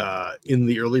in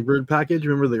the early bird package.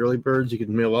 Remember the early birds you could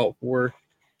mail out for?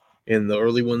 And the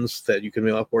early ones that you could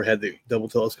mail out for had the double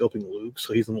telescoping Luke,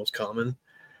 so he's the most common.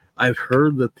 I've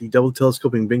heard that the double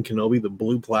telescoping Ben Kenobi, the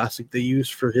blue plastic they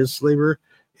used for his saber,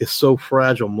 is so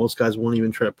fragile. Most guys won't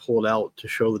even try to pull it out to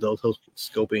show the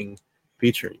telescoping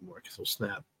feature anymore because it'll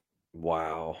snap.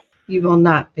 Wow. You will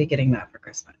not be getting that for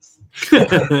Christmas.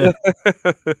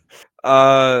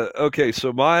 Okay,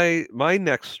 so my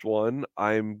next one,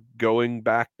 I'm going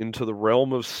back into the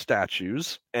realm of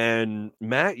statues, and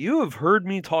Matt, you have heard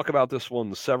me talk about this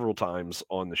one several times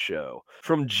on the show.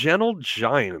 From Gentle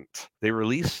Giant, they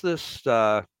released this.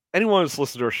 Anyone who's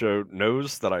listened to our show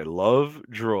knows that I love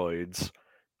droids,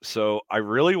 so I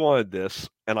really wanted this,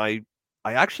 and I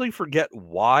actually forget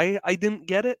why I didn't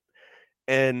get it.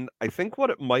 And I think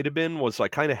what it might have been was I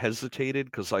kind of hesitated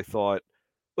because I thought,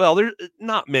 well, there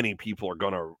not many people are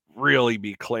going to really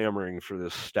be clamoring for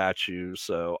this statue,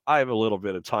 so I have a little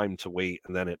bit of time to wait,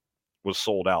 and then it was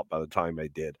sold out by the time I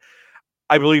did.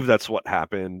 I believe that's what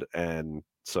happened, and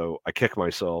so I kick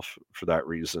myself for that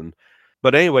reason.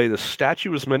 But anyway, the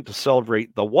statue was meant to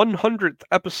celebrate the 100th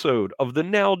episode of the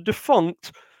now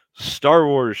defunct Star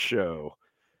Wars show,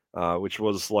 which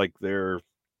was like their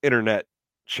internet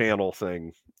channel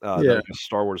thing that I guess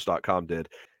StarWars.com did.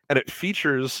 And it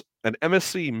features an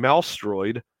MSC mouse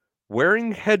droid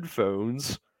wearing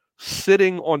headphones,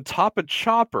 sitting on top of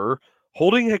Chopper,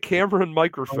 holding a camera and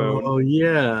microphone. Oh,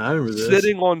 yeah, I remember this.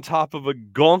 Sitting on top of a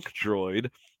gonk droid,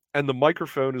 and the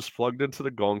microphone is plugged into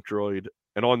the gonk droid.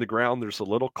 And on the ground, there's a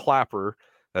little clapper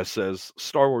that says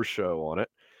Star Wars Show on it.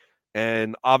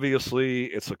 And obviously,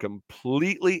 it's a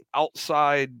completely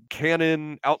outside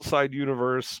canon, outside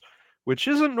universe, which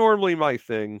isn't normally my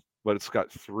thing, but it's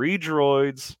got 3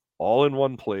 droids all in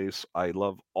one place. I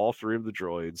love all 3 of the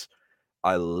droids.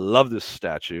 I love this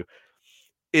statue.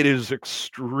 It is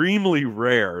extremely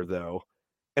rare, though,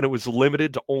 and it was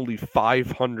limited to only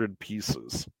 500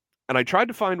 pieces. And I tried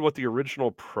to find what the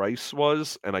original price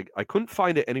was, and I couldn't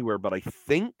find it anywhere, but I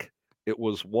think it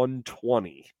was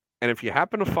 $120. And if you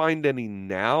happen to find any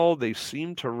now, they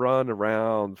seem to run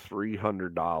around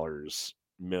 $300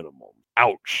 minimum.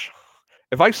 Ouch.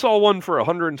 If I saw one for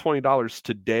 $120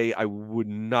 today, I would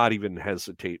not even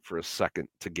hesitate for a second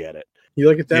to get it. You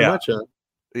like it that much, huh?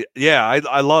 Yeah,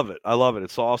 I love it. I love it.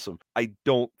 It's awesome. I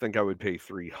don't think I would pay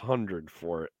 $300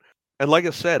 for it. And like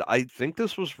I said, I think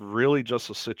this was really just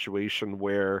a situation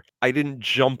where I didn't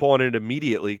jump on it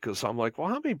immediately because I'm like, well,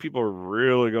 how many people are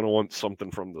really going to want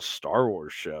something from the Star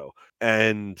Wars show?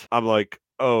 And I'm like,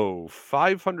 oh,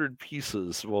 500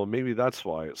 pieces. Well, maybe that's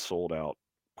why it sold out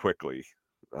quickly.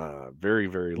 Very,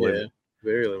 very limited. Yeah,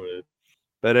 very limited.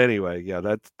 But anyway,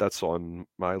 yeah, that's on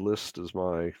my list as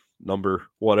my number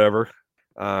whatever.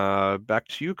 Back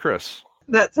to you, Chris.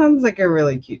 That sounds like a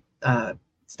really cute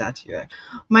statue.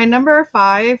 My number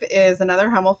 5 is another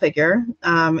Hummel figure.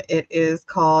 It is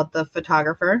called the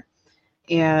Photographer,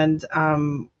 and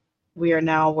we are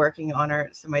now working on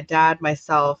it. So my dad,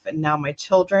 myself, and now my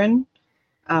children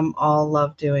all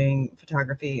love doing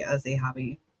photography as a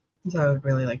hobby. So I would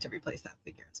really like to replace that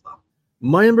figure as well.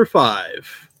 My number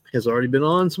 5 has already been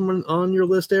on someone on your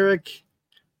list, Eric.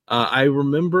 I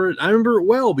remember it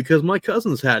well because my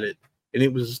cousins had it, and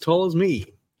it was as tall as me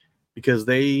because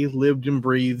they lived and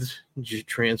breathed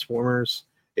Transformers.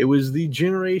 It was the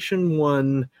Generation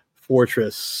 1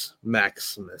 Fortress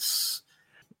Maximus.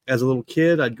 As a little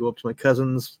kid, I'd go up to my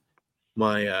cousins.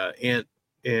 My aunt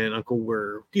and uncle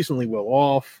were decently well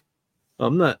off.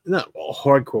 Not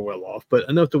hardcore well off, but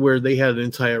enough to where they had an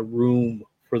entire room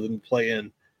for them to play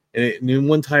in. And in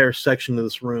one entire section of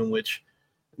this room, which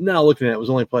now looking at it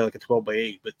was only probably like a 12 by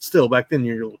 8, but still back then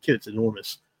you're a little kid, it's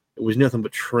enormous. It was nothing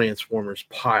but Transformers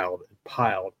piled and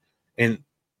piled. And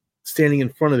standing in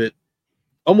front of it,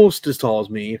 almost as tall as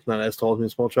me, if not as tall as me, a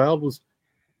small child, was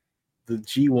the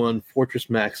G1 Fortress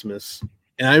Maximus.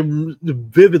 And I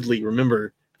vividly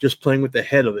remember just playing with the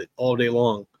head of it all day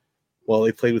long while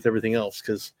they played with everything else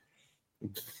because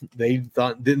they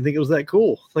didn't think it was that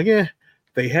cool. Like,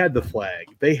 they had the flag,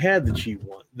 they had the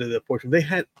G1, the Fortress, they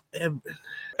had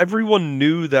everyone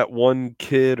knew that one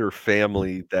kid or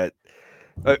family that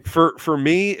for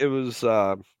me it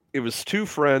was 2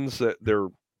 friends that they're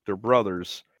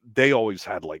brothers. They always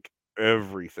had like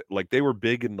everything. Like they were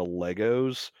big into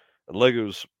Legos, and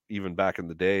Legos even back in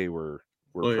the day were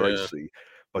pricey.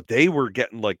 But they were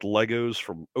getting like Legos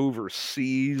from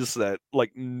overseas that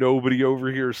like nobody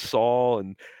over here saw,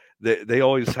 and they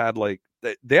always had like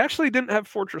they actually didn't have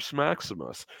Fortress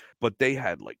Maximus, but they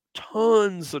had like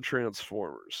tons of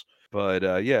Transformers.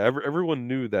 But yeah, everyone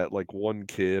knew that like one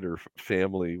kid or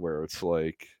family where it's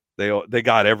like they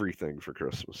got everything for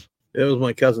Christmas. It was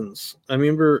my cousins. I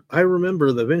remember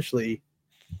that eventually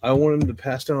I wanted them to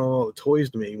pass down all the toys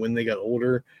to me when they got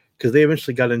older, because they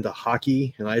eventually got into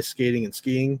hockey and ice skating and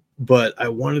skiing. But I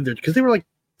wanted because they were like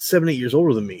 7-8 years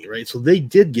older than me, right? So they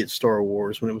did get Star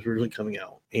Wars when it was originally coming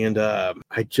out. And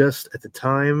I just, at the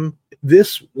time,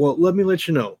 let me let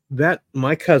you know, that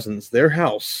my cousins, their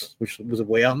house, which was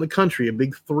way out in the country, a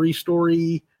big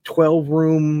 3-story,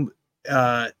 12-room,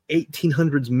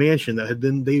 1800s mansion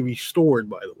that they restored,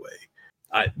 by the way.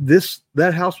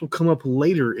 That house will come up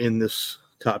later in this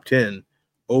top 10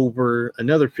 over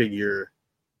another figure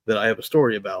that I have a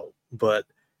story about. But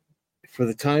for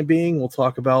the time being, we'll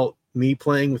talk about me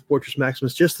playing with Fortress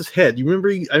Maximus, just his head. I remember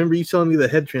you telling me the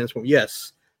head transform.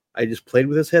 Yes, I just played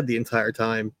with his head the entire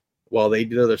time while they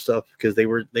did other stuff because they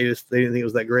didn't think it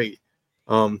was that great.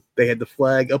 They had the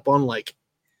flag up on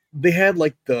they had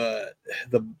the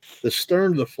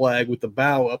stern of the flag with the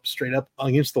bow up straight up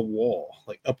against the wall,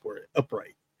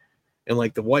 upright, and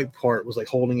the white part was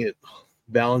holding it,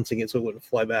 balancing it so it wouldn't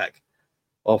fly back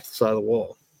off the side of the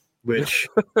wall, which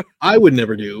I would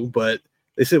never do, but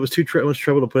they said it was too much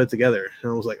trouble to put it together.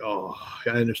 And I was like, oh,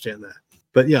 I understand that.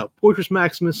 But yeah, Fortress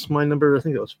Maximus, my number, I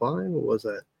think that was 5. What was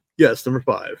that? Yes, number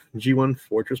 5. G1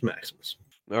 Fortress Maximus.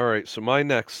 All right, so my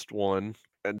next one,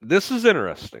 and this is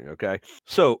interesting, okay?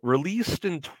 So, released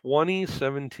in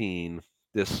 2017,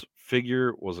 this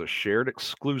figure was a shared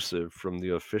exclusive from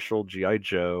the official G.I.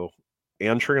 Joe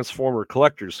and Transformer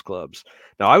collectors clubs.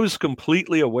 Now, I was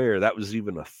completely aware that was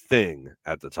even a thing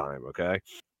at the time, okay?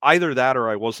 Either that or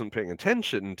I wasn't paying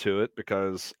attention to it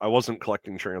because I wasn't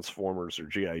collecting Transformers or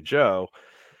G.I. Joe.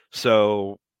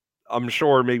 So I'm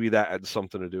sure maybe that had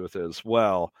something to do with it as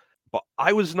well. But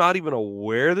I was not even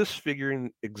aware this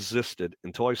figurine existed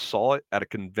until I saw it at a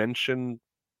convention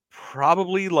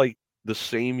probably the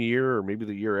same year or maybe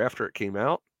the year after it came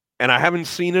out. And I haven't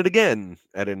seen it again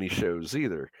at any shows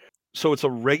either. So it's a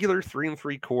regular 3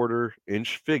 3/4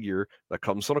 inch figure that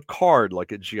comes on a card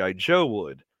like a G.I. Joe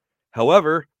would.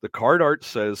 However, the card art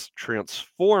says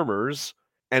Transformers,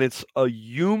 and it's a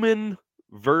human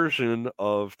version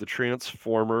of the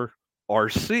Transformer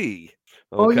RC.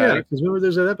 Oh yeah, Okay. because remember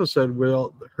there's that episode where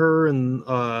her and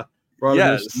Rodimus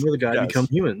and the other guy become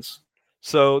humans.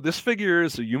 So this figure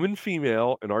is a human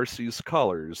female in RC's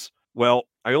colors. Well,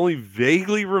 I only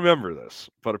vaguely remember this,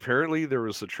 but apparently there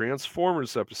was a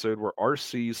Transformers episode where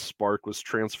RC's spark was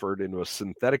transferred into a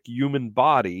synthetic human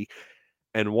body,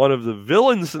 and one of the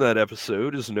villains in that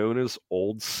episode is known as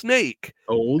Old Snake.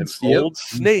 Old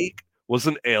Snake was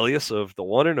an alias of the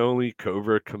one and only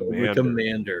Cobra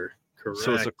Commander. Correct.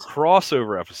 So it's a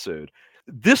crossover episode.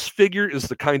 This figure is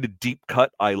the kind of deep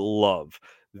cut I love.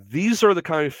 These are the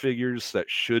kind of figures that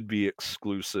should be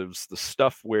exclusives, the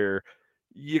stuff where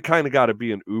you kind of got to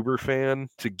be an Uber fan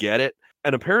to get it.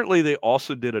 And apparently they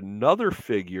also did another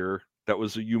figure that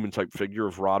was a human type figure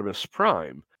of Rodimus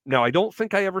Prime. Now, I don't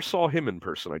think I ever saw him in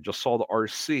person. I just saw the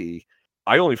RC.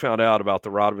 I only found out about the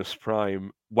Rodimus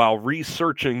Prime while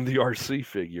researching the RC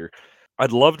figure.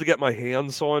 I'd love to get my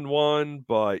hands on one,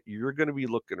 but you're going to be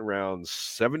looking around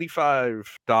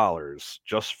 $75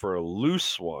 just for a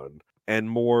loose one, and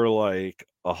more like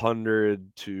 $100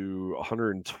 to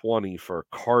 $120 for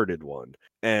a carded one.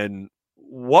 And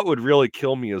what would really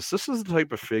kill me is this is the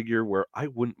type of figure where I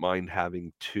wouldn't mind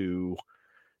having 2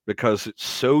 because it's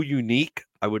so unique.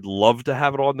 I would love to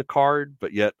have it on the card,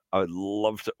 but yet I'd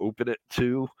love to open it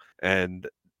too. And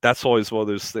that's always one of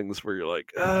those things where you're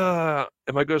like, am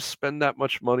I going to spend that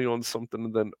much money on something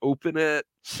and then open it?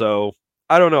 So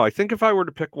I don't know. I think if I were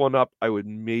to pick one up, I would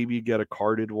maybe get a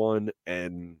carded one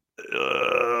and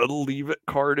leave it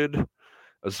carded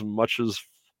as much as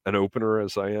an opener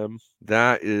as I am.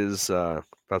 That's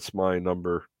my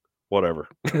number, whatever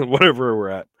we're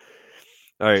at.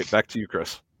 All right, back to you,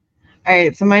 Chris. All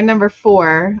right, so my number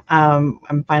 4,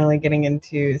 I'm finally getting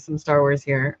into some Star Wars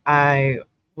here. I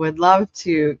would love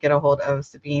to get a hold of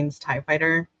Sabine's TIE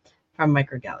Fighter from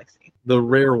Micro Galaxy. The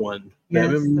rare one.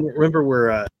 Yes. Remember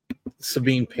where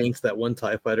Sabine paints that one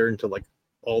TIE Fighter into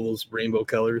all those rainbow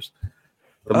colors?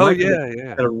 Yeah.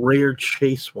 Had a rare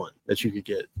chase one that you could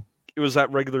get. It was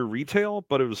at regular retail,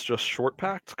 but it was just short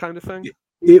packed kind of thing?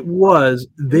 It was.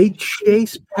 They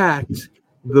chase packed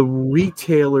the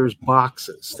retailers'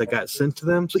 boxes that got sent to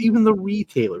them. So even the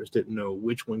retailers didn't know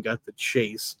which one got the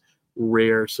chase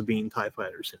rare Sabine TIE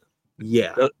Fighters in.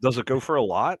 Yeah. Does it go for a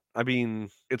lot? I mean,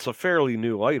 it's a fairly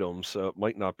new item, so it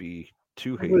might not be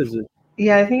too hateful. What is it?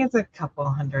 Yeah, I think it's a couple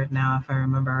hundred now, if I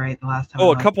remember right. The last time.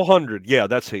 Oh, a couple hundred. Yeah,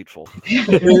 that's hateful. Yeah,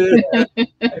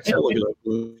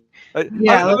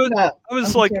 I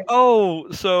was like, oh,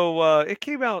 so it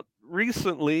came out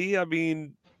recently. I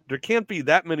mean, there can't be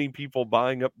that many people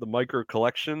buying up the micro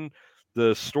collection.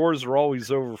 The stores are always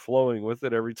overflowing with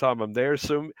it every time I'm there.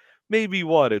 So maybe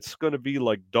what? It's going to be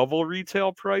like double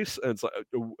retail price? And it's like,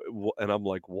 and I'm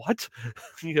like, what?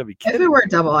 You gotta be If kidding. it were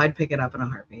double, I'd pick it up in a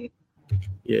heartbeat.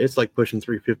 Yeah, it's like pushing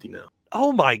 $350 now.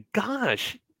 Oh my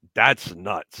gosh. That's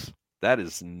nuts. That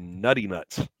is nutty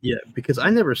nuts. Yeah, because I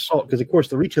never saw, because of course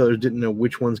the retailers didn't know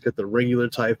which ones got the regular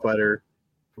TIE Fighter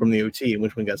from the OT and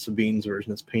which one got Sabine's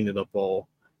version that's painted up all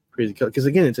crazy color. Because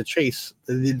again, it's a chase.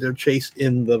 They're chase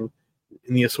in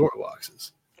the assortment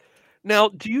boxes. Now,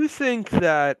 do you think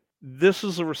that this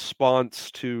is a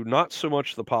response to not so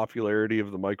much the popularity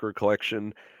of the micro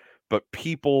collection, but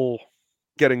people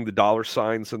getting the dollar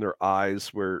signs in their eyes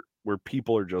where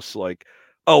people are just like,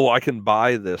 oh, I can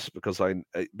buy this because I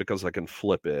can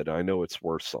flip it. I know it's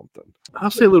worth something. I'll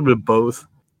say a little bit of both.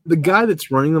 The guy that's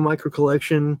running the micro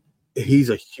collection, he's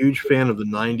a huge fan of the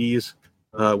 90s,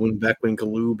 when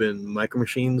Galoob and Micro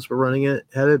Machines were running it,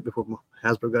 had it before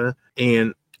Hasbro got it.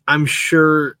 And I'm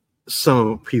sure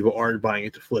some people aren't buying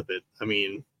it to flip it. I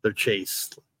mean, they're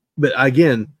chased. But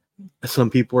again, some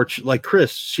people are like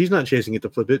Chris. She's not chasing it to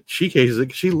flip it. She chases it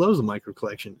because she loves the micro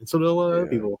collection, and so do a lot of other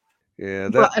people. Yeah,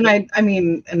 Well, and I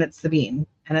mean, and it's Sabine,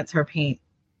 and it's her paint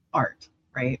art,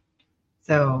 right?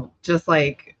 So just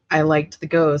like I liked the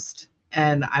Ghost,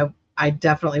 and I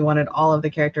definitely wanted all of the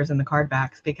characters in the card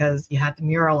backs because you had the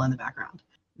mural in the background.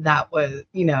 That was,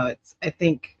 I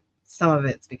think some of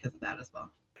it's because of that as well.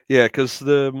 Yeah, because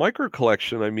the micro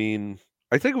collection, I mean,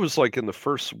 I think it was like in the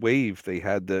first wave they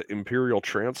had the Imperial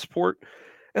Transport,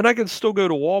 and I can still go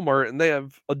to Walmart and they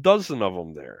have a dozen of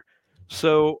them there.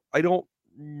 So I don't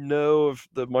know if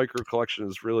the micro collection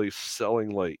is really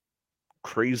selling like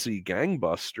crazy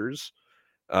gangbusters,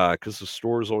 because the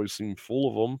stores always seem full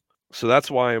of them. So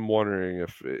that's why I'm wondering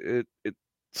if it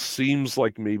seems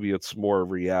like maybe it's more a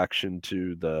reaction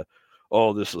to the,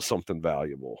 oh, this is something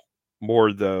valuable,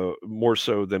 more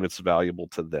so than it's valuable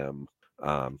to them,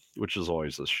 which is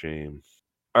always a shame.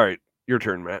 All right, your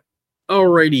turn, Matt.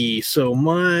 Alrighty, so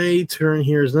my turn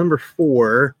here is number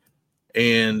 4,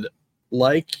 and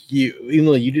like you, even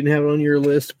though you didn't have it on your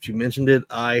list, but you mentioned it,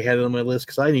 I had it on my list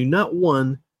because I knew not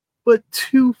one, but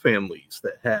 2 families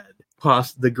that had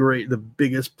the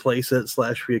biggest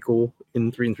playset / vehicle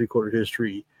in 3 3/4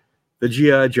 history, the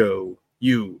G.I. Joe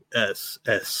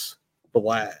USS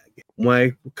Flag.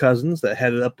 My cousins that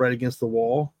had it up right against the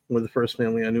wall were the first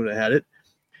family I knew that had it.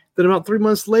 Then about 3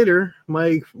 months later,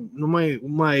 my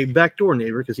backdoor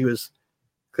neighbor, because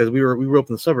we grew up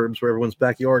in the suburbs where everyone's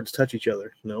backyards touch each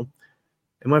other, and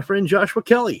my friend Joshua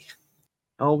Kelly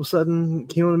all of a sudden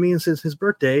came on to me and says his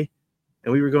birthday,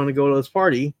 and we were going to go to this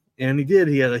party, and he did.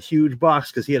 He had a huge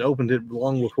box because he had opened it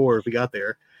long before we got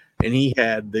there, and he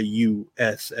had the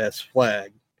USS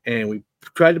Flag, and we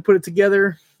tried to put it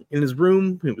together in his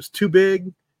room. It was too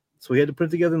big, so we had to put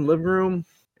it together in the living room,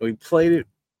 and we played it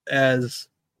as...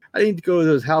 I didn't go to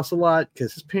his house a lot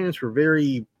because his parents were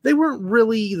they weren't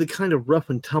really the kind of rough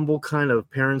and tumble kind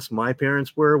of parents my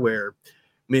parents were, where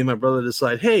me and my brother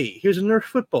decide, hey, here's a Nerf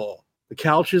football. The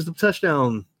couch is the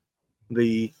touchdown.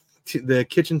 The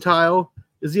kitchen tile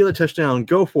is the other touchdown.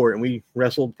 Go for it. And we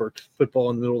wrestled for football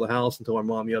in the middle of the house until our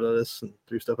mom yelled at us and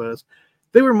threw stuff at us.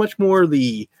 They were much more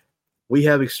we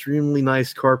have extremely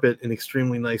nice carpet and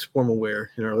extremely nice formal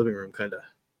wear in our living room kind of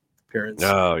parents.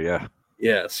 Oh, yeah.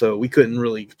 Yeah, so we couldn't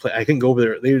really play. I couldn't go over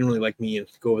there. They didn't really like me to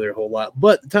go over there a whole lot.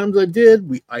 But the times I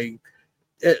did, I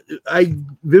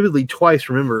vividly twice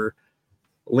remember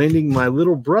landing my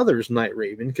little brother's Night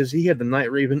Raven, because he had the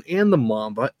Night Raven and the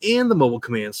Mamba and the Mobile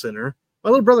Command Center.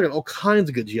 My little brother got all kinds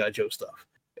of good G.I. Joe stuff.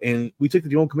 And we took the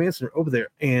Mobile Command Center over there,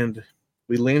 and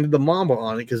we landed the Mamba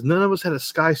on it because none of us had a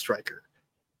Sky Striker,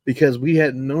 because we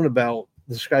hadn't known about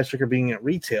the Sky Striker being at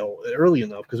retail early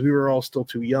enough because we were all still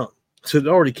too young. So it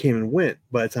already came and went.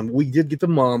 By the time we did get the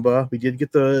Mamba, we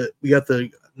got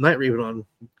the Night Raven on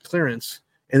clearance,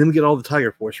 and then we get all the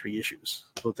Tiger Force reissues.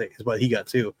 That's what he got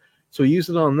too. So he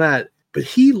used it on that. But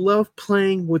he loved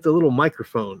playing with the little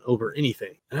microphone over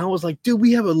anything. And I was like, dude,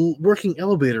 we have a working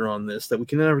elevator on this that we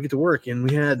can never get to work. And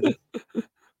we had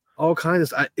all kinds of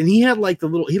stuff. And he had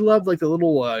he loved the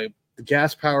little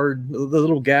gas powered, the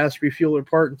little gas refueler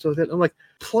part and stuff like that. I'm like,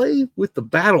 play with the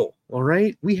battle. All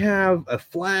right, we have a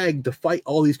flag to fight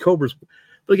all these Cobras,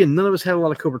 but again, none of us had a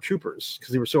lot of Cobra Troopers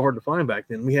because they were so hard to find back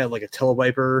then. We had like a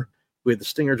Televiper, we had the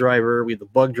Stinger driver, we had the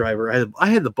Bug driver. I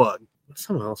had the Bug.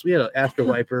 Someone else. We had an Astro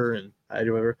Viper and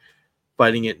Hydro Viper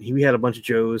fighting it. We had a bunch of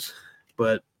Joes,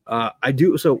 but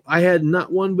So I had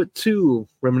not one but 2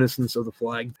 reminiscence of the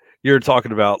flag. You're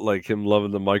talking about like him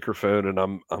loving the microphone, and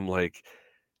I'm like,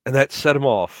 and that set him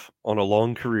off on a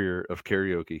long career of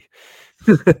karaoke.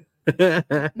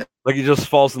 Like he just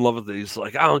falls in love with it. He's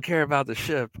like, I don't care about the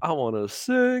ship. I want to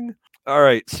sing. All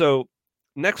right. So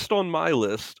Next on my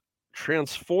list,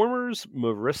 Transformers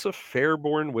Marissa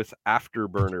Fairborn with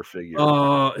Afterburner figure.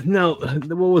 No,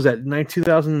 what was that?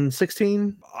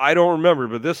 2016? I don't remember,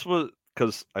 but this was,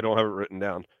 because I don't have it written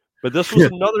down. But this was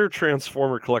another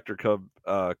Transformer Collector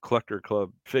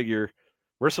Club figure.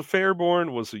 Marissa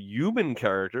Fairborn was a human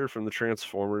character from the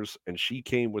Transformers, and she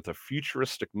came with a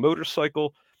futuristic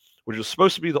motorcycle, which is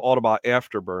supposed to be the Autobot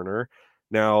Afterburner.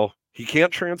 Now, he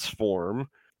can't transform,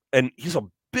 and he's a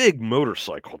big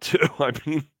motorcycle, too. I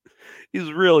mean,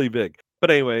 he's really big.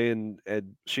 But anyway, and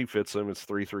she fits him. It's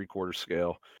 3/3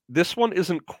 scale. This one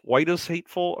isn't quite as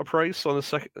hateful a price on the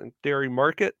secondary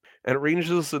market, and it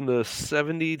ranges in the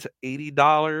 $70 to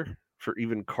 $80 for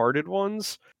even carded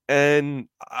ones. And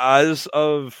as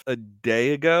of a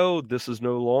day ago, this is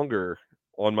no longer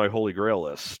on my Holy Grail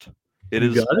list. It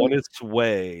is on its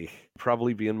way.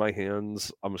 Probably be in my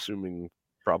hands, I'm assuming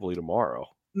probably tomorrow.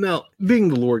 Now, being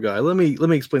the lore guy, let me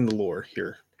explain the lore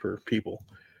here for people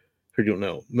who don't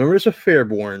know. Marissa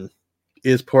Fairborn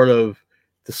is part of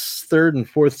the 3rd and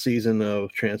 4th season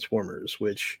of Transformers,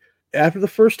 which after the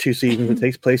first 2 seasons, it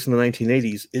takes place in the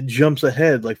 1980s. It jumps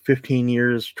ahead like 15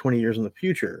 years, 20 years in the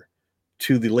future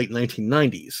to the late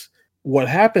 1990s. What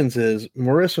happens is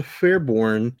Marissa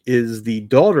Fairborn is the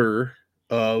daughter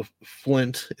of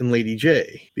Flint and Lady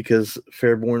J, because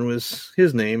Fairborn was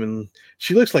his name, and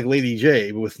she looks like Lady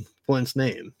J but with Flint's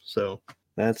name. So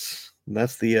that's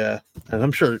the and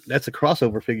I'm sure that's a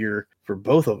crossover figure for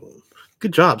both of them.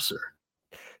 Good job, sir.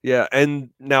 Yeah,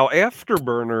 and now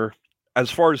Afterburner, as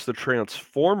far as the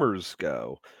Transformers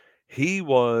go, he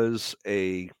was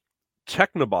a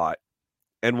Technobot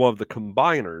and one of the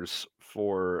combiners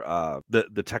for the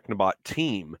Technobot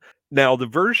team. Now, the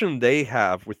version they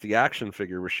have with the action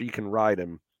figure where she can ride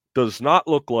him does not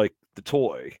look like the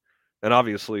toy. And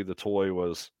obviously the toy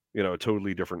was, a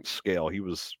totally different scale. He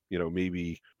was,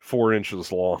 maybe 4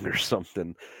 inches long or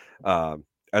something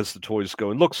as the toys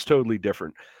go, and looks totally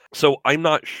different. So I'm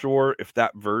not sure if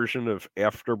that version of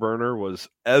Afterburner was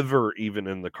ever even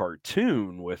in the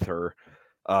cartoon with her,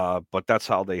 but that's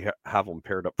how they have them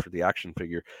paired up for the action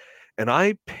figure. And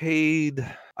I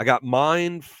got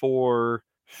mine for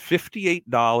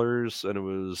 $58, and it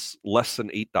was less than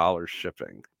 $8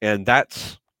 shipping. And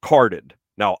that's carded.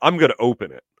 Now, I'm going to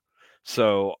open it.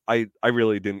 So I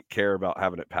really didn't care about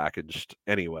having it packaged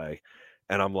anyway.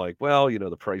 And I'm like, well,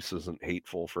 the price isn't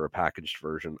hateful for a packaged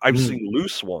version. I've seen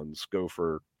loose ones go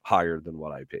for higher than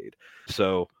what I paid.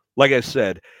 So, like I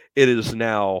said, it is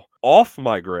now off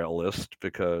my Grail list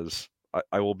because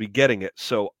I will be getting it.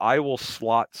 So I will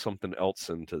slot something else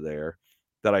into there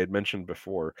that I had mentioned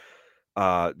before.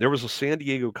 There was a San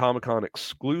Diego Comic-Con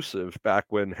exclusive back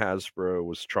when Hasbro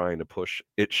was trying to push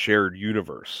its shared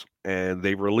universe. And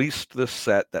they released this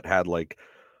set that had like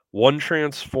 1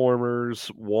 Transformers,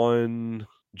 1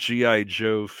 G.I.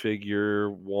 Joe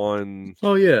figure, 1...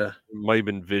 Oh, yeah. Might have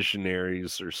been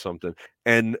Visionaries or something.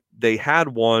 And they had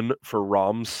one for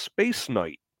Rom's Space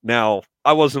Knight. Now,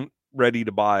 I wasn't ready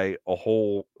to buy a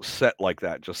whole set like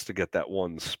that just to get that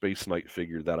one Space Knight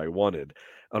figure that I wanted.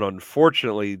 And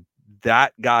unfortunately,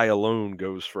 that guy alone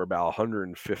goes for about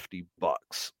 $150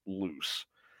 loose.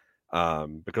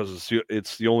 Because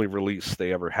it's the only release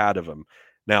they ever had of him.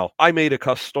 Now, I made a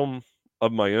custom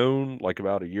of my own like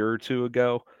about a year or 2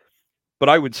 ago, but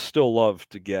I would still love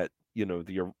to get,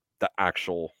 the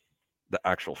actual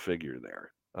figure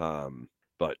there.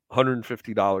 But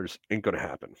 $150 ain't gonna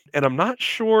happen. And I'm not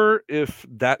sure if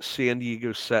that San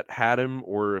Diego set had him,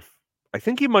 or if I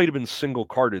think he might have been single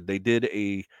carded. They did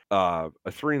a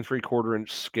 3 3/4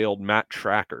 inch scaled matte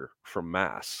tracker from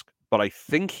Mask, but I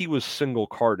think he was single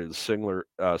carded, similar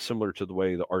to the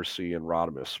way the RC and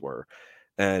Rodimus were.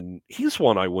 And he's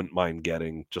one I wouldn't mind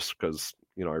getting just because,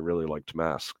 I really liked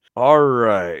Mask. All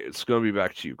right, it's going to be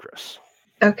back to you, Chris.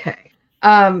 Okay.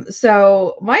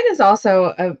 So mine is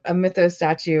also a Mythos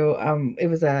statue. It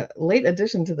was a late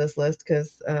addition to this list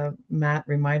because Matt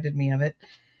reminded me of it.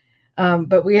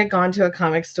 But we had gone to a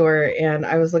comic store and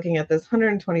I was looking at this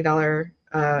 $120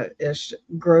 ish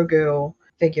Grogu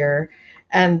figure.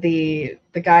 And the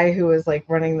guy who was like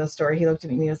running the store, he looked at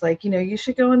me and he was like, you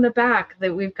should go in the back,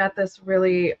 that we've got this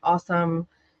really awesome,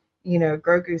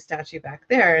 Grogu statue back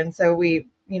there. And so we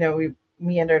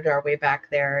meandered our way back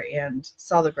there and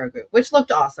saw the Grogu, which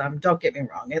looked awesome. Don't get me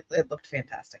wrong. It looked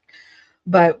fantastic.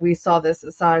 But we saw this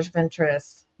Asajj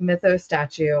Ventress Mythos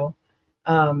statue.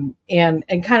 And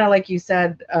kind of like you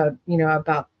said,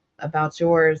 about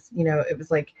yours, it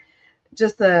was like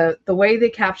just the way they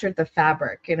captured the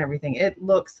fabric and everything. It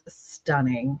looks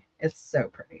stunning. It's so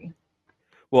pretty.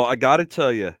 Well, I got to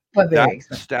tell you, But that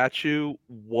statue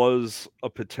was a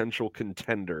potential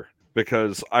contender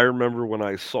because I remember when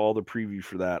I saw the preview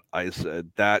for that, I said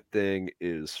that thing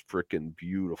is freaking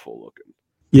beautiful looking.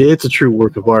 Yeah, it's a true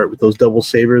work of art with those double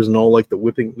sabers and all like the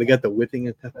whipping. They got the whipping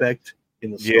effect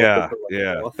in the sculpt.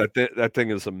 Yeah. That thing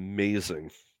is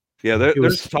amazing. Yeah,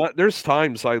 Was there's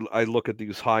times I look at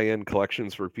these high end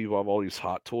collections where people have all these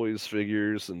Hot Toys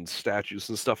figures and statues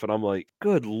and stuff, and I'm like,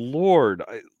 good lord!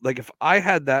 Like if I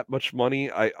had that much money,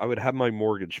 I would have my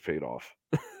mortgage paid off.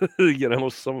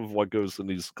 Some of what goes in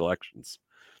these collections.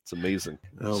 It's amazing.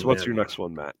 So what's your next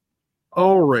one, Matt?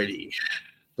 Alrighty.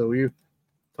 So we've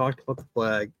talked about the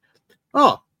flag.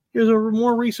 Oh, here's a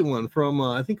more recent one from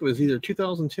I think it was either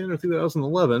 2010 or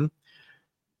 2011.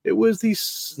 It was the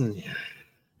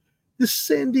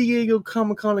San Diego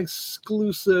Comic-Con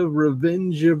exclusive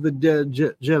Revenge of the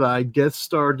Jedi Death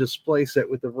Star display set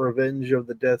with the Revenge of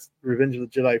the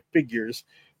Jedi figures,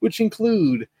 which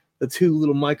include the two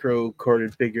little micro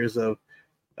carded figures of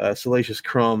Salacious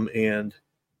Crumb and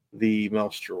the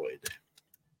Mouse Droid.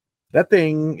 That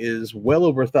thing is well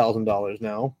over $1,000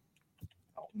 now.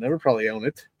 I'll never probably own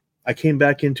it. I came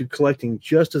back into collecting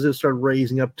just as it started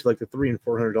raising up to like the $300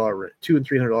 and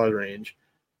 $300 range.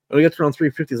 When it gets around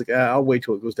 $350, it's like, I'll wait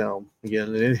till it goes down again,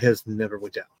 and it has never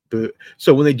went down.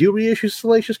 So when they do reissue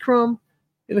Salacious Crumb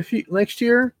next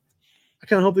year, I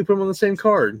kind of hope they put them on the same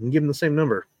card and give them the same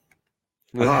number.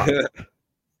 But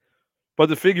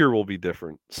the figure will be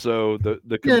different, so the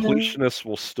completionists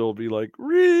will still be like,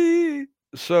 Ree!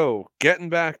 So getting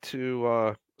back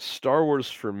to Star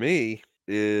Wars for me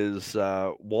is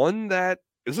one that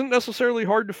isn't necessarily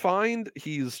hard to find.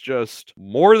 He's just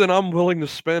more than I'm willing to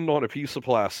spend on a piece of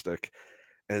plastic,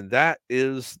 and that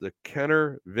is the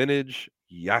Kenner Vintage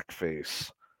Yak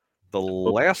Face, the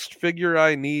last figure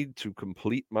I need to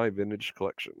complete my vintage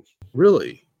collection.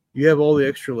 Really? You have all the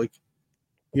extra, like,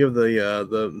 you have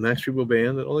the Max Rebo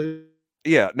band and all that?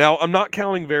 Yeah, now I'm not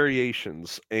counting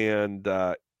variations, and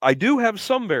I do have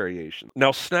some variation. Now,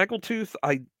 Snaggletooth,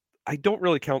 I don't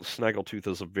really count Snaggletooth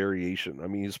as a variation. I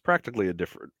mean, he's practically a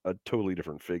totally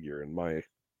different figure in my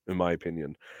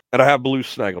opinion. And I have Blue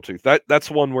Snaggletooth. That's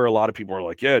one where a lot of people are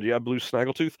like, "Yeah, do you have Blue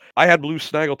Snaggletooth?" I had Blue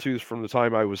Snaggletooth from the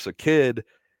time I was a kid,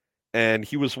 and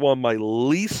he was one of my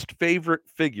least favorite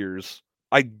figures.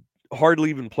 I hardly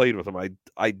even played with him.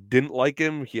 I didn't like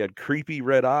him. He had creepy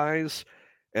red eyes,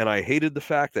 and I hated the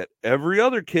fact that every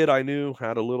other kid I knew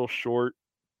had a little short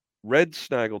red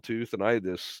Snaggletooth, and I had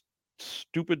this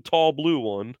stupid tall blue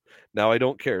one. Now I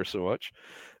don't care so much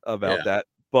about that.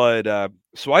 But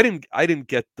so I didn't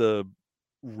get the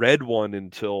red one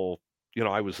until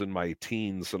I was in my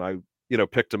teens, and I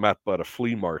picked him up at a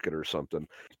flea market or something.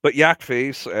 But Yak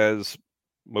Face, as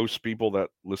most people that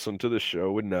listen to this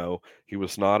show would know, he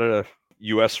was not a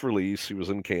US release. He was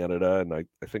in Canada and I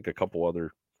think a couple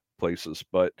other places.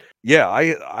 But yeah,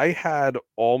 I had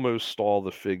almost all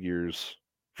the figures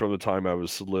from the time I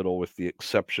was little, with the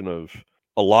exception of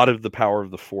a lot of the Power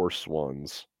of the Force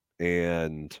ones,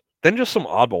 and then just some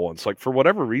oddball ones. Like, for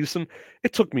whatever reason,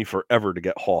 it took me forever to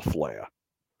get Hoth Leia.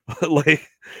 like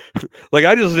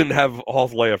I just didn't have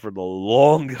Hoth Leia for the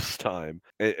longest time,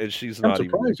 and she's I'm not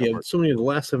surprised even. You had so many of the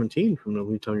last 17 from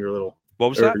the time you were little. What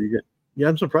was that? Yeah,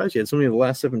 I'm surprised you had so many of the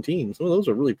last 17. Some of those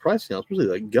are really pricey now, especially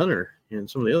like Gunner and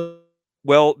some of the other.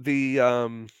 Well, the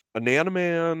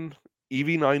Ananaman,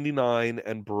 EV99,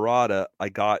 and Barada I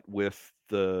got with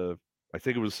I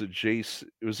think it was it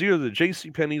was either the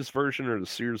JC Penney's version or the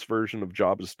Sears version of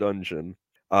Jabba's Dungeon.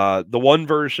 The one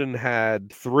version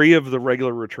had 3 of the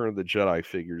regular Return of the Jedi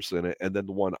figures in it, and then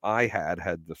the one I had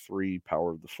the 3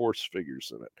 Power of the Force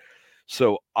figures in it.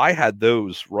 So I had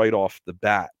those right off the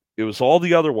bat. It was all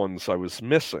the other ones I was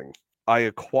missing. I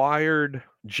acquired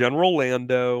General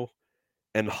Lando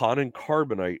and Han and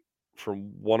Carbonite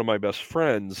from one of my best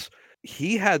friends.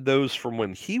 He had those from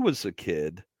when he was a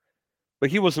kid, but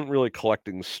he wasn't really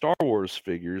collecting Star Wars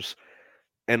figures.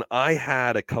 And I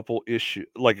had a couple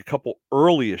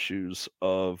early issues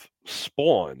of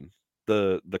Spawn,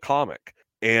 the comic,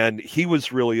 and he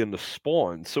was really into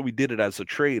Spawn, so we did it as a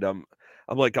trade. I'm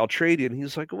like, I'll trade you, and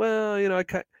he's like, well, I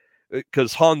can't,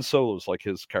 because Han Solo's like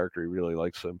his character, he really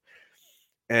likes him.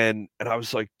 And I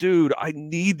was like, dude, I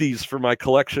need these for my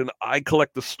collection. I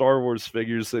collect the Star Wars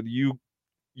figures, and you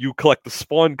collect the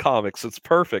Spawn comics. It's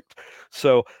perfect.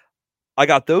 So I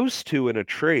got those 2 in a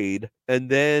trade, and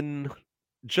then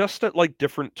just at like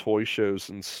different toy shows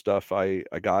and stuff, I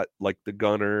got like the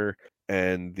Gunner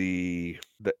and the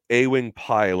A-Wing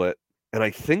pilot, and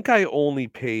I think I only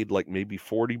paid like maybe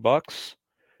 $40.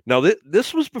 Now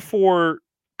this was before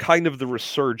kind of the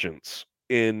resurgence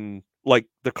in, like,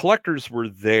 the collectors were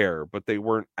there, but they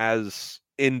weren't as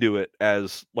into it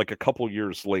as like a couple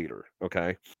years later.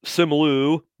 Okay.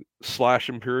 Simlu /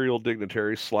 Imperial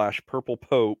Dignitary / Purple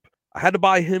Pope. I had to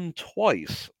buy him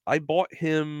twice. I bought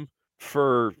him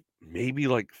for maybe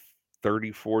like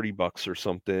 30-40 bucks or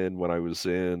something when I was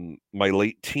in my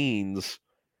late teens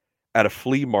at a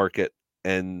flea market,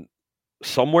 and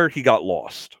somewhere he got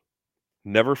lost.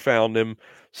 Never found him,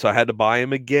 so I had to buy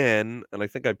him again, and I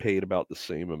think I paid about the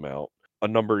same amount a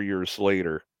number of years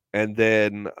later. And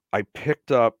then I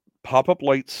picked up Pop-Up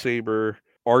Lightsaber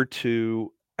R2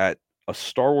 at a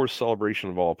Star Wars Celebration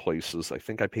of all places. I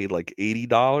think I paid like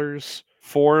 $80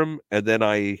 for him, and then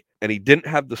he didn't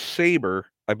have the saber.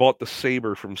 I bought the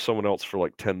saber from someone else for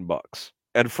like 10 bucks.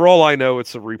 And for all I know,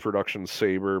 it's a reproduction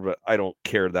saber, but I don't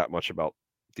care that much about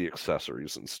the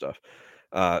accessories and stuff.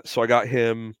 So I got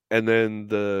him, and then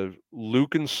the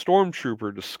Luke and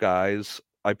Stormtrooper disguise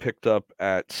I picked up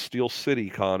at Steel City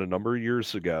Con a number of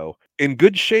years ago. In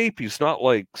good shape. He's not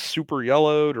like super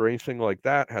yellowed or anything like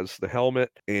that. Has the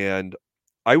helmet, and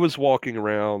I was walking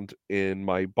around in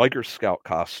my biker scout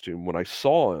costume when I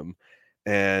saw him,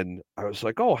 and I was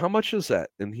like, "Oh, how much is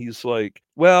that?" And he's like,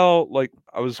 "Well, like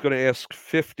I was going to ask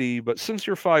 50, but since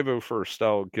you're 501st,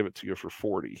 I'll give it to you for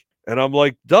 40." And I'm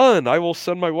like, "Done. I will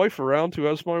send my wife around who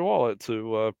has my wallet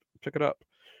to pick it up,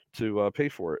 to pay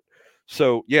for it."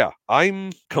 So yeah,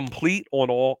 I'm complete on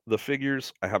all the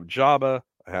figures. I have Jabba,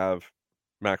 I have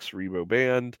Max Rebo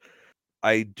Band.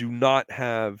 I do not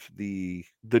have the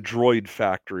Droid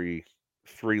Factory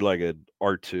 3-legged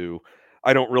R2.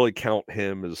 I don't really count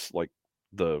him as like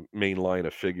the main line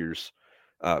of figures.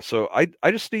 So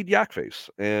I just need Yak Face,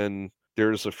 and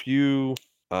there's a few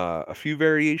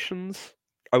variations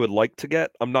I would like to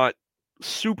get. I'm not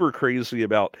super crazy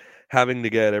about having to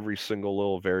get every single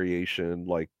little variation,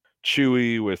 like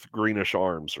Chewie with greenish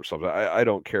arms or something. I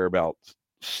don't care about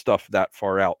stuff that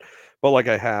far out. But like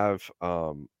I have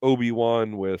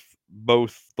Obi-Wan with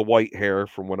both the white hair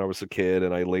from when I was a kid,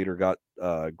 and I later got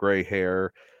gray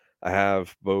hair. I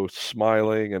have both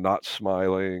smiling and not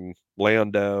smiling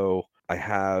Lando. I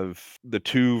have the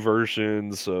two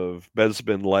versions of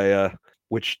Bespin Leia,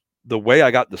 which the way I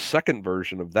got the second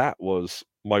version of that was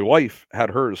my wife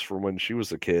had hers from when she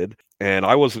was a kid, and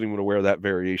I wasn't even aware that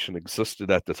variation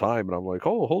existed at the time. And I'm like,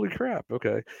 oh, holy crap,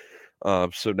 okay.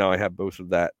 So now I have both of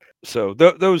that. So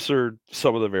those are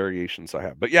some of the variations I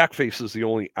have. But Yak Face is the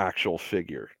only actual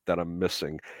figure that I'm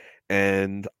missing,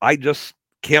 and I just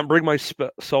can't bring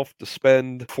myself to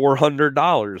spend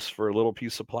 $400 for a little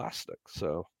piece of plastic.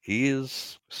 So he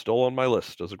is still on my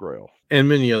list as a Grail. And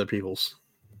many other people's.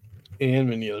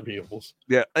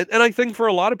 Yeah, and I think for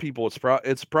a lot of people,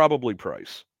 it's probably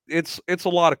price. It's a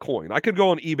lot of coin. I could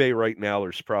go on eBay right now.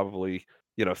 There's probably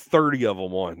 30 of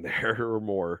them on there or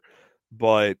more,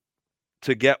 but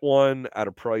to get one at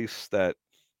a price that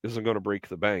isn't going to break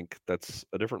the bank, that's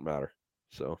a different matter.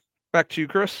 So back to you,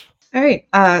 Chris. All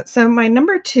right. So my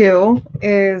number 2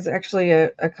 is actually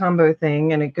a combo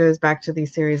thing, and it goes back to the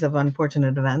series of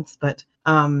unfortunate events. But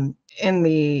in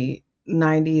the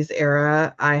 90s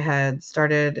era, I had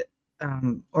started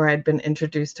or I'd been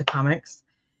introduced to comics,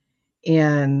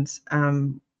 and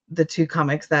the two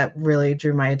comics that really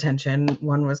drew my attention,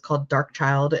 one was called Dark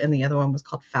Child and the other one was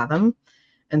called Fathom.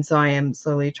 And so I am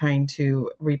slowly trying to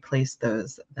replace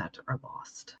those that are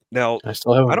lost. Now, I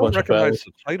still have a I don't bunch of recognize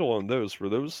Fathom. the title on those. Were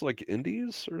those like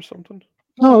indies or something?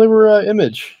 No, they were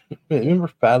Image. Remember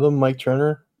Fathom, Mike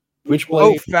Turner?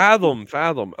 Oh, Fathom.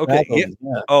 Okay. Fathom,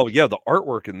 yeah. Oh, yeah. The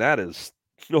artwork in that is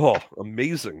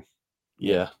amazing.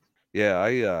 Yeah. Yeah,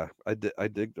 I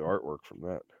dig the artwork from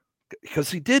that,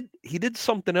 because he did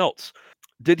something else.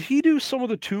 Did he do some of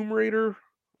the Tomb Raider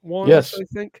ones? Yes. I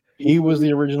think He was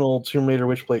the original Tomb Raider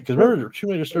Witchblade. Because remember,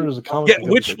 Tomb Raider started as a comic. Yeah,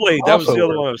 Witchblade. That was the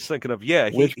other one I was thinking of. Yeah,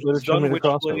 he's done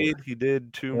Witchblade. He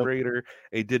did Tomb Raider.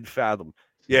 He did Fathom.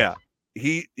 Yeah,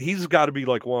 he's got to be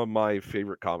like one of my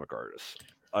favorite comic artists.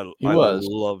 I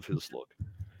love his look.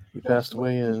 He passed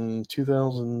away in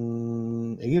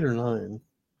 2008 or 9.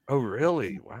 Oh,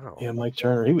 really? Wow. Yeah, Mike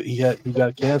Turner. He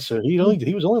got cancer. He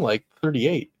was only like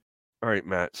 38. All right,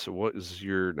 Matt. So what is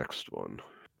your next one?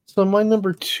 So my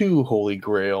number 2 Holy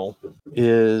Grail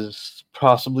is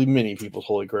possibly many people's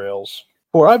Holy Grails.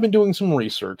 For I've been doing some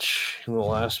research in the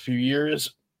last few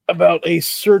years about a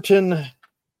certain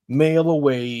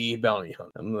mail-away bounty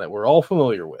hunt that we're all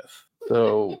familiar with.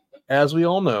 So, as we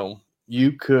all know,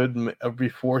 you could,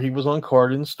 before he was on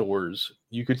card in stores,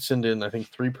 you could send in, I think,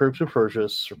 3 proofs of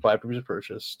purchase or 5 proofs of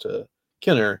purchase to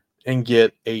Kenner and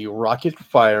get a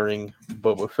rocket-firing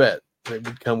Boba Fett. It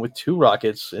would come with 2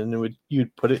 rockets, and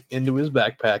you'd put it into his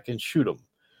backpack and shoot him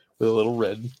with a little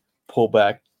red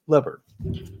pullback lever.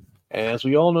 As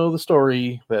we all know the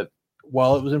story, that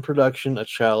while it was in production, a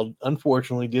child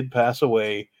unfortunately did pass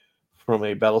away from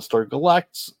a Battlestar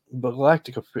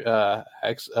Galactica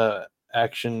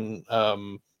action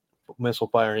missile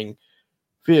firing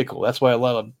vehicle. That's why a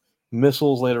lot of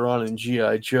missiles later on in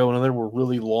GI Joe and other were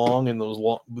really long, and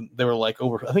they were like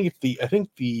over. I think the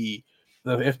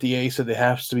FDA said they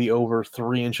have to be over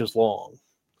 3 inches long,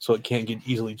 so it can't get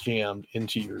easily jammed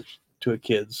into a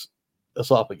kid's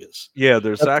esophagus. Yeah,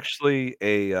 there's actually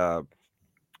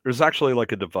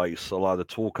like a device a lot of the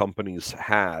tool companies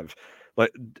have.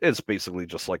 Like it's basically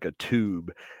just like a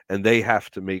tube, and they have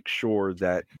to make sure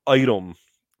that item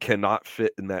cannot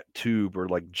fit in that tube or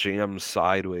like jam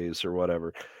sideways or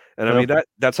whatever. And I mean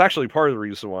that's actually part of the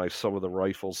reason why some of the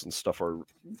rifles and stuff are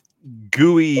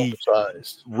gooey,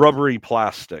 Oversized. rubbery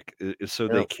plastic, is so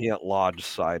they can't lodge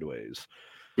sideways.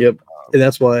 Yep, and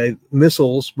that's why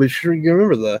missiles. Which you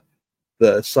remember the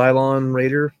Cylon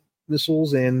Raider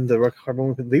missiles and the rocket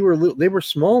carbon. They were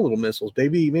small little missiles,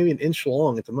 maybe an inch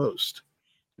long at the most, to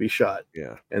be shot.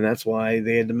 Yeah, and that's why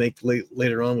they had to make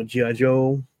later on with GI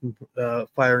Joe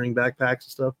firing backpacks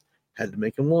and stuff. Had to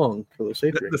make them long for those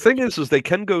safety. The thing is they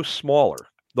can go smaller.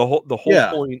 The whole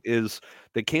point is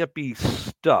they can't be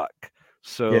stuck.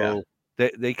 So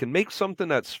they can make something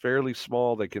that's fairly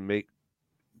small. They can make,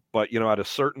 but at a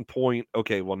certain point,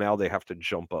 okay, well now they have to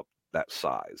jump up that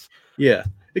size. Yeah,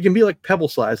 it can be like pebble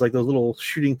size, like those little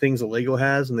shooting things that Lego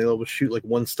has, and they always shoot like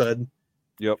one stud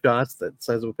shots that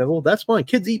size of a pebble. That's fine.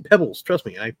 Kids eat pebbles. Trust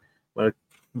me. I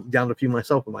downed a few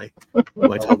myself in my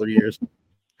toddler years.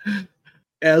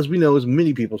 As we know, as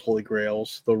many people's holy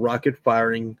grails, the rocket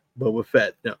firing Boba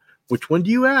Fett. Now, which one do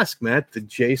you ask, Matt? The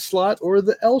J slot or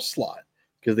the L slot?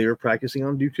 Because they were practicing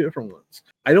on 2 different ones.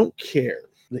 I don't care.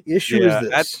 The issue is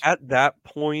this. At that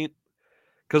point,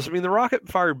 because I mean the rocket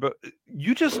fire, but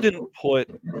you just didn't put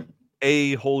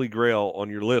a holy grail on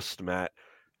your list, Matt.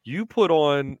 You put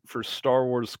on, for Star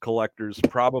Wars collectors,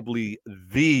 probably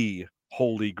the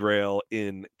holy grail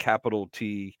in capital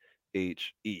THE.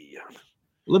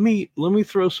 Let me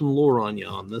throw some lore on you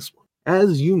on this one.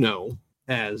 As you know,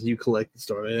 as you collected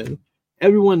Star Wars,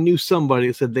 everyone knew somebody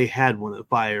that said they had one that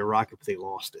fired a rocket, but they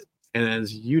lost it. And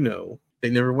as you know, they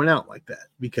never went out like that,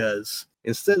 because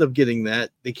instead of getting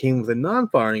that, they came with a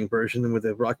non-firing version, and with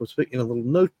the rocket was in a little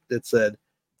note that said,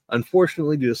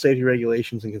 "Unfortunately, due to safety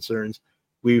regulations and concerns,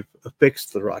 we've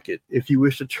affixed the rocket. If you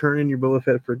wish to turn in your Boba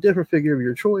Fett for a different figure of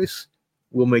your choice,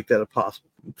 we'll make that possible."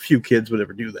 Few kids would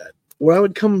ever do that. What I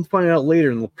would come and find out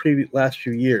later in the last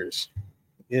few years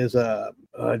is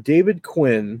David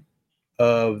Quinn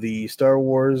of the Star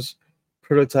Wars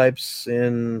Prototypes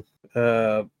and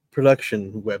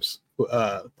Production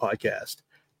podcast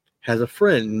has a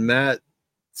friend, Matt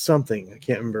something, I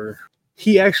can't remember.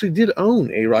 He actually did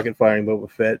own a rocket firing Boba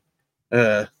Fett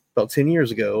about 10 years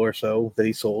ago or so that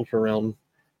he sold for around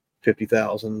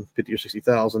 $50 or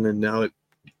 $60,000, and now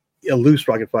a loose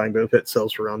rocket firing Boba Fett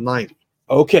sells for around $90,000.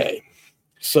 Okay.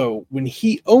 So when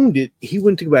he owned it, he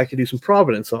went to go back to do some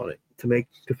provenance on it to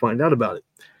find out about it.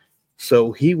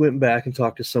 So he went back and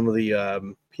talked to some of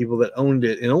the people that owned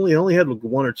it, and only had like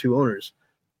 1 or 2 owners.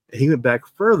 And he went back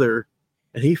further,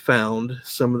 and he found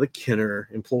some of the Kenner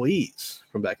employees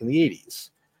from back in the 80s.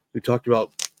 We talked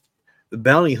about the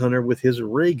bounty hunter with his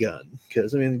ray gun,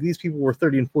 because I mean these people were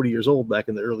 30 and 40 years old back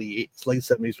in the late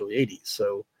 70s, early 80s.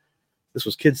 So this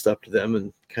was kid stuff to them,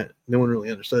 and no one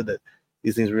really understood that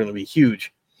these things were going to be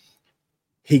huge.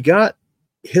 He got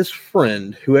his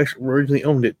friend, who actually originally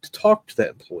owned it, to talk to that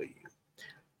employee.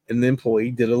 And the employee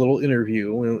did a little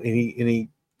interview, and he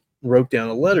wrote down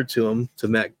a letter to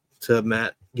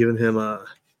Matt, giving him a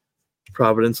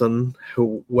providence on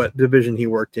what division he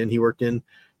worked in. He worked in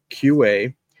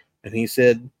QA, and he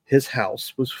said his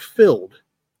house was filled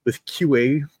with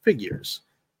QA figures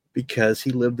because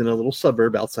he lived in a little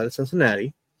suburb outside of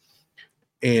Cincinnati.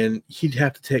 And he'd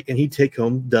take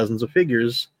home dozens of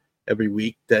figures every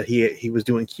week that he was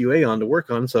doing QA on to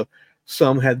work on. So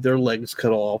some had their legs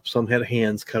cut off, some had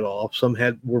hands cut off, some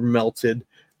were melted.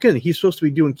 Again, he's supposed to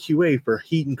be doing QA for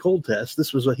heat and cold tests.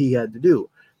 This was what he had to do.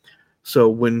 So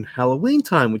when Halloween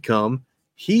time would come,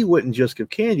 he wouldn't just give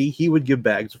candy, he would give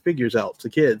bags of figures out to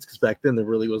kids, because back then there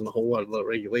really wasn't a whole lot of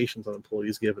regulations on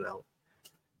employees giving out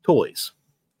toys.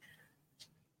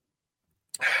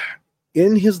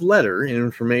 In his letter,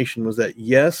 information was that,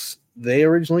 yes, they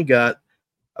originally got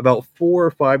about 4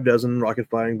 or 5 dozen rocket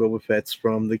firing Boba Fetts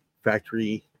from the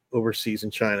factory overseas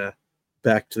in China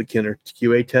back to the Kenner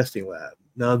QA testing lab.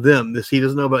 Now, he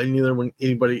doesn't know about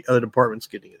anybody other departments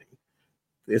getting it.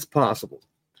 It's possible,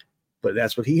 but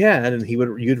that's what he had, and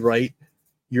you'd write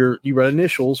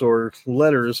initials or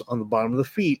letters on the bottom of the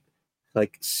feet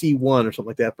like C1 or something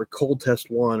like that for cold test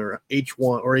 1, or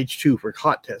H1 or H2 for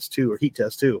hot test 2 or heat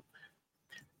test 2.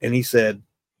 And he said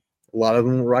a lot of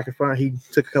them were rocket fire. He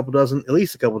took at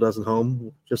least a couple dozen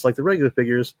home, just like the regular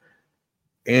figures.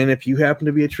 And if you happen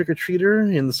to be a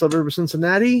trick-or-treater in the suburb of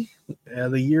Cincinnati,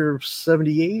 the year of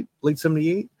 78, late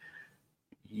 78,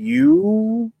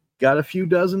 you got a few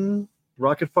dozen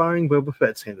rocket-firing Boba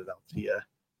Fett's handed out to you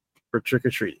for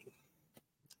trick-or-treating.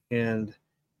 And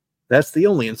that's the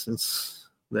only instance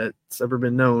that's ever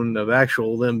been known of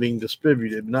actual them being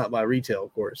distributed, not by retail,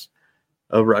 of course,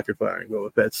 of rocket-firing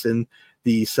Boba Fett's in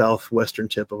the southwestern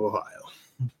tip of Ohio.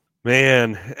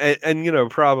 Man,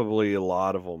 and probably a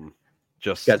lot of them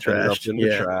just Got ended up trashed, in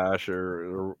the trash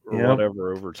or Yep.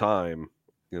 whatever over time.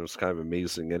 It's kind of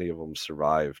amazing any of them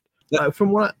survived.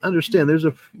 From what I understand, there's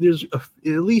at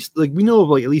least, like, we know of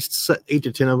like at least 8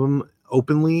 to 10 of them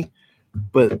openly,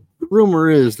 but the rumor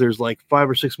is there's like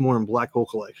 5 or 6 more in black hole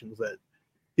collections that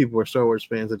people are Star Wars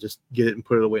fans that just get it and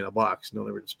put it away in a box and they'll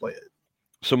never display it.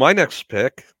 So my next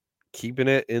pick, keeping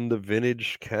it in the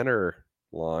vintage Kenner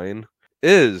line,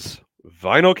 is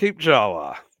Vinyl Cape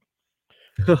Jawa.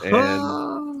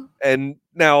 And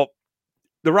now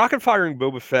the rocket firing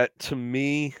Boba Fett, to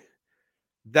me,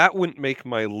 that wouldn't make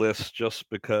my list just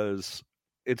because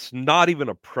it's not even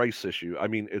a price issue. I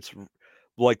mean, it's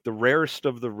like the rarest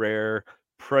of the rare,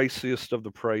 priciest of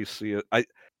the pricey.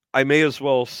 I may as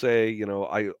well say,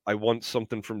 I want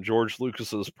something from George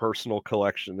Lucas's personal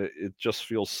collection. It just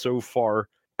feels so far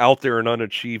out there and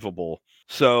unachievable.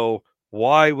 So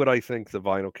why would I think the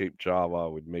Vinyl Cape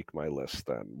Jawa would make my list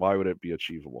then? Why would it be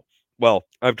achievable? Well,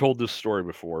 I've told this story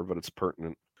before, but it's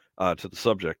pertinent to the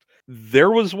subject.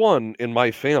 There was one in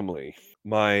my family.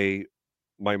 My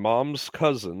mom's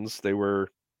cousins, they were a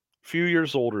few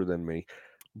years older than me,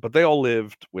 but they all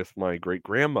lived with my great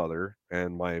grandmother,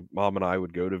 and my mom and I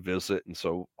would go to visit, and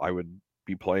so I would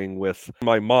be playing with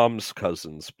my mom's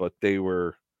cousins, but they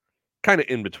were kind of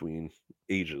in between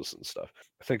ages and stuff.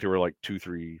 I think they were like 2,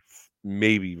 3,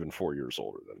 maybe even 4 years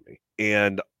older than me.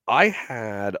 And I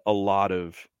had a lot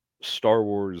of Star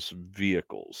Wars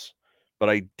vehicles, but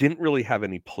I didn't really have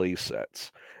any play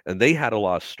sets. And they had a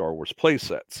lot of Star Wars play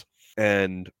sets.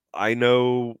 And I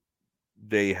know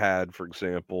they had, for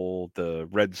example, the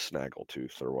red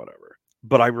snaggletooth or whatever.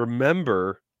 But I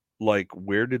remember, like,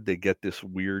 where did they get this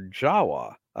weird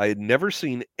Jawa? I had never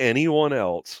seen anyone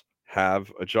else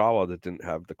have a Jawa that didn't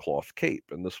have the cloth cape,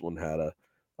 and this one had a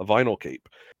vinyl cape.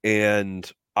 And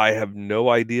I have no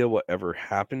idea what ever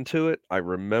happened to it. I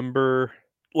remember,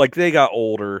 like, they got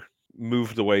older,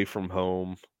 moved away from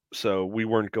home, so we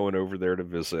weren't going over there to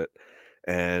visit.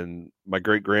 And my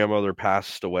great grandmother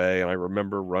passed away, and I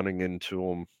remember running into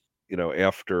him,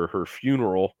 after her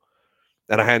funeral,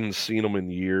 and I hadn't seen him in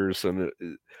years, and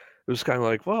it was kind of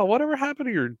like, well, whatever happened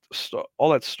to your all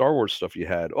that Star Wars stuff you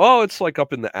had? Oh, it's like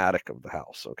up in the attic of the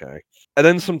house, okay. And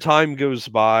then some time goes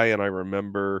by, and I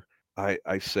remember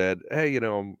I said, hey,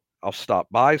 I'll stop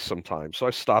by sometime. So I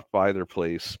stopped by their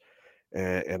place,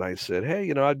 and I said,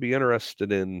 hey, I'd be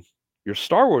interested in your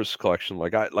Star Wars collection,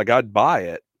 I'd buy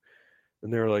it.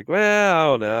 And they were like, well, I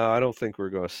don't know. I don't think we're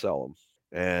going to sell them.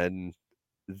 And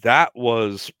that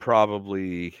was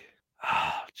probably,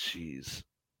 geez,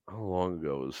 how long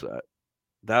ago was that?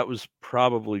 That was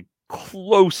probably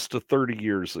close to 30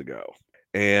 years ago.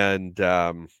 And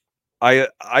I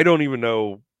don't even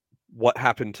know what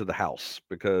happened to the house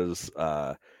because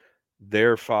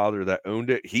their father that owned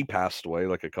it, he passed away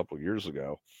like a couple years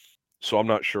ago. So I'm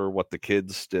not sure what the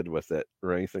kids did with it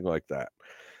or anything like that.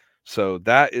 So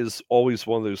that is always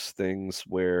one of those things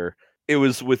where it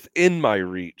was within my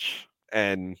reach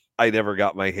and I never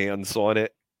got my hands on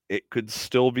it. It could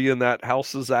still be in that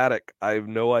house's attic. I have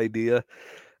no idea.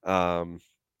 So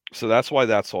that's why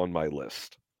that's on my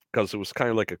list, because it was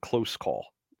kind of like a close call.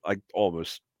 I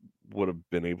almost would have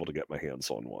been able to get my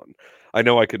hands on one. I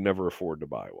know I could never afford to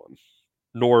buy one,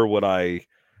 nor would I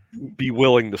be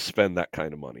willing to spend that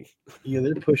kind of money. Yeah,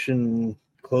 they're pushing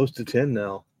close to 10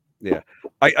 now. Yeah.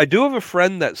 I do have a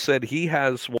friend that said he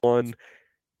has one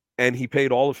and he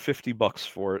paid all of $50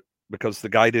 for it because the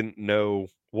guy didn't know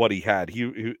what he had.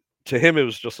 He to him it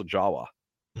was just a Jawa.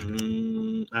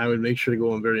 I would make sure to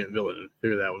go on Variant Village and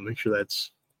figure that one. Make sure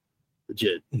that's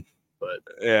legit. But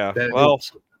yeah, that well,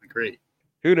 would be great.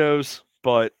 Who knows?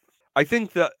 But I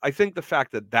think the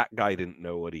fact that that guy didn't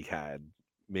know what he had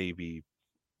maybe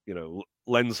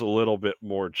lends a little bit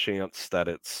more chance that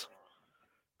it's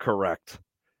correct.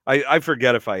 I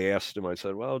forget if I asked him. I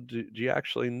said, "Well, do you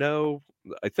actually know?"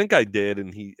 I think I did,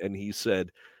 and he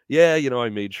said, "Yeah, I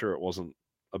made sure it wasn't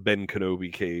a Ben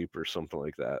Kenobi cape or something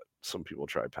like that." Some people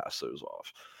try to pass those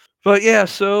off, but yeah.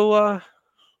 So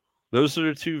Those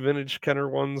are the two vintage Kenner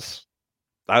ones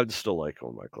I would still like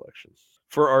on my collection.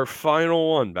 For our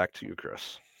final one, back to you,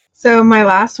 Chris. So my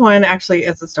last one actually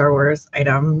is a Star Wars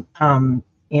item,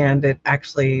 and it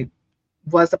actually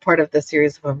was a part of the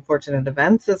series of unfortunate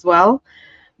events as well.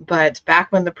 But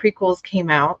back when the prequels came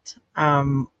out,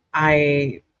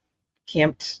 I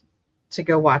camped to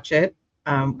go watch it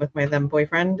with my then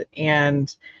boyfriend,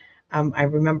 and I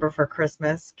remember for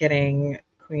Christmas getting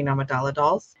Queen Amidala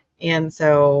dolls, and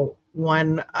so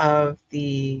one of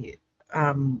the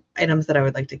items that I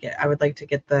would like to get, I would like to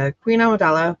get the Queen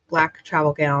Amidala black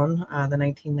travel gown, the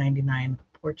 1999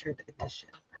 portrait edition.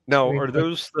 Now, are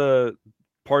those the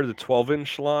part of the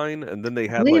 12-inch line, and then they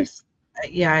I had believe,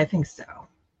 like? Yeah, I think so.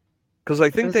 Because I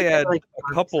think they had like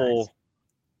a couple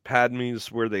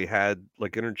Padmes where they had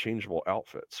like interchangeable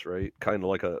outfits, right? Kind of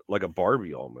like a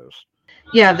Barbie almost.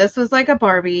 Yeah, this was like a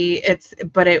Barbie. It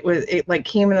like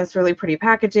came in this really pretty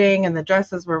packaging, and the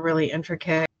dresses were really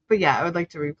intricate. But yeah, I would like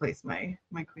to replace my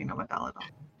Queen Amidala doll.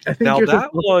 I think Now that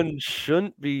one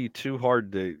shouldn't be too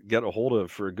hard to get a hold of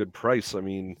for a good price. I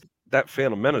mean, that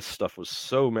Phantom Menace stuff was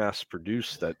so mass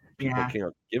produced that people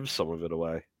can't give some of it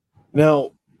away.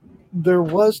 Now, there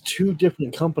was two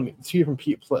different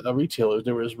retailers.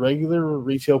 There was regular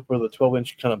retail for the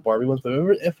 12-inch kind of Barbie ones, but I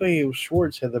remember FAO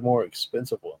Schwartz had the more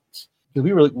expensive ones.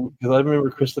 Because I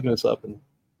remember Chris looking this up, and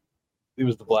it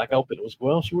was the black outfit. It was,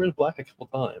 well, she wears black a couple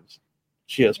times.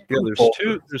 She has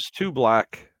there's two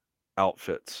black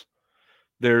outfits.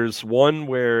 There's one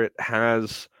where it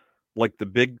has like the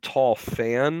big tall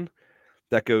fan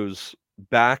that goes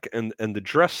back, and the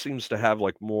dress seems to have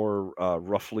like more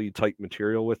roughly tight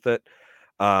material with it.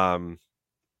 And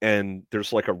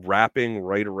there's like a wrapping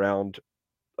right around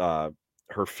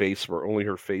her face where only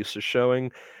her face is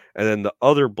showing. And then the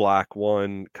other black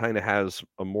one kind of has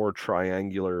a more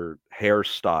triangular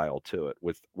hairstyle to it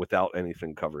without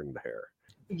anything covering the hair.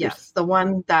 Yes, the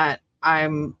one that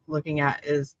I'm looking at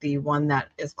is the one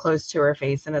that is close to her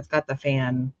face, and it's got the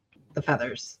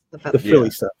feathers. The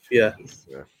frilly stuff. Yeah.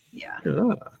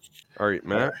 All right,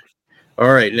 Matt.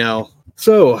 All right, now,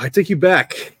 so I take you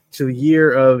back to the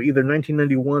year of either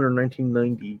 1991 or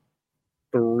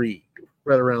 1993,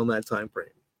 right around that time frame.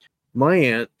 My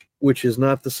aunt, which is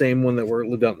not the same one that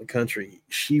lived out in the country,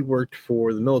 she worked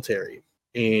for the military,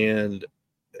 and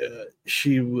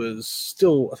she was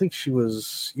still, I think she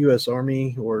was U.S.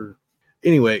 Army, or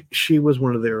anyway, she was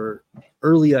one of their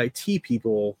early IT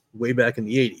people way back in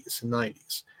the 80s and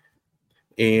 90s.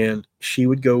 And she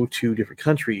would go to different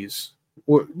countries,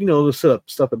 or, to set up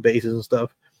stuff at bases and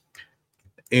stuff.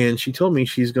 And she told me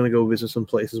she's going to go visit some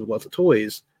places with lots of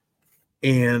toys.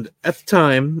 And at the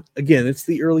time, again, it's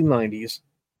the early 90s,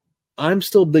 I'm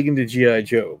still big into G.I.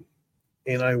 Joe.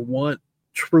 And I want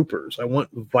troopers. I want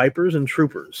Vipers and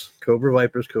troopers. Cobra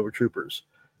Vipers, Cobra Troopers.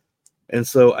 And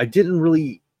so I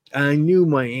knew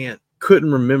my aunt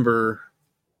couldn't remember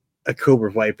a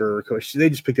Cobra Viper. They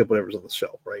just picked up whatever's on the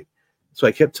shelf, right? So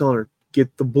I kept telling her,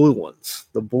 get the blue ones.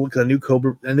 The blue, because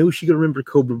I knew she could remember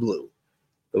Cobra Blue.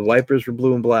 The Vipers were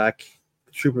blue and black.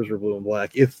 The Troopers were blue and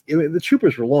black. If the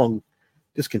Troopers were long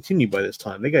discontinued by this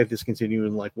time, they got discontinued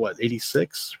in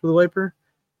 86 for the Viper?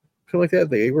 Something like that.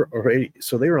 They were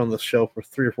on the shelf for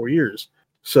 3 or 4 years.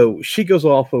 So she goes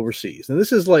off overseas. And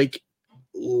this is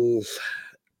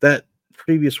that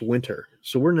previous winter.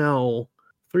 So we're now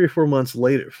 4 or 5 months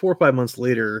later,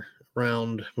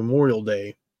 around Memorial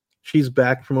Day. She's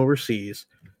back from overseas.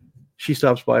 She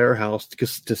stops by our house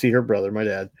to see her brother, my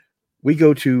dad. We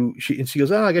go to, she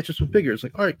goes, I got you some figures.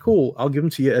 All right, cool. I'll give them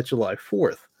to you at July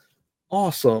 4th.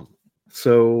 Awesome.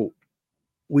 So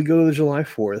we go to the July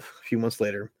 4th, a few months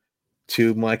later,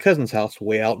 to my cousin's house,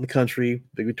 way out in the country,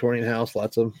 big Victorian house,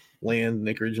 lots of land,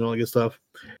 acreage, and all that good stuff.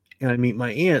 And I meet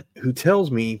my aunt, who tells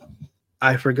me,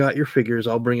 I forgot your figures.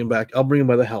 I'll bring them back. I'll bring them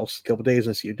by the house a couple days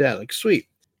and see your dad. Sweet.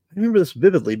 I remember this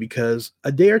vividly because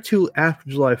a day or two after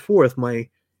July 4th, my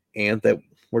aunt that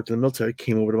worked in the military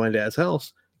came over to my dad's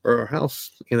house, or our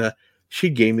house, and she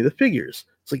gave me the figures.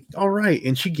 It's all right.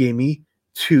 And she gave me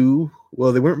 2.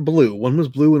 Well, they weren't blue. One was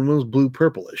blue and one was blue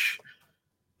purplish.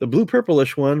 The blue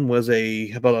purplish one was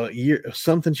about a year,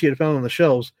 something she had found on the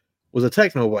shelves was a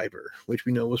Techno Viper, which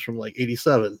we know was from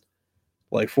 87,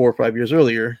 4 or 5 years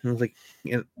earlier. And I was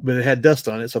but it had dust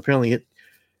on it. So apparently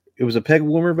it was a peg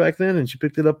warmer back then, and she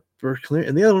picked it up for clear.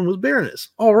 And the other one was Baroness.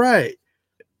 All right.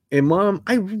 And Mom,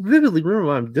 I vividly remember,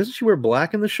 Mom, doesn't she wear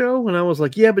black in the show? And I was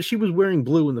like, yeah, but she was wearing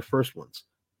blue in the first ones.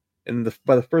 And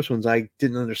by the first ones, I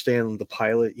didn't understand the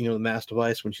pilot, the mass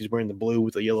device, when she's wearing the blue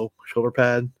with the yellow shoulder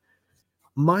pad.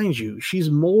 Mind you, she's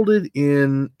molded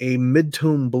in a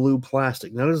mid-tone blue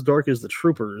plastic, not as dark as the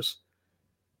Troopers,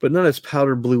 but not as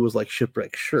powder blue as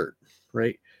Shipwreck shirt.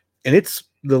 right? And it's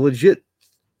the legit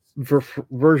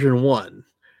version 1.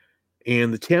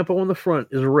 And the tampo on the front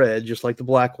is red, just like the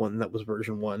black one. That was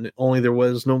version 1. Only there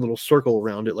was no little circle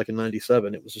around it like in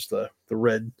 97. It was just the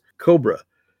red Cobra.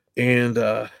 And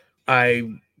I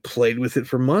played with it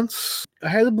for months. I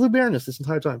had the Blue Baroness this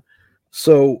entire time.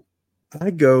 So I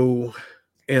go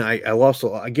and I lost a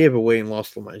lot. I gave away and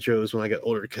lost all my Joes when I got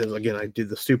older because, again, I did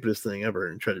the stupidest thing ever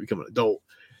and tried to become an adult.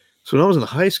 So when I was in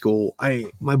high school,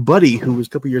 my buddy, who was a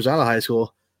couple years out of high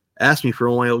school, asked me for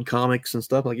all my old comics and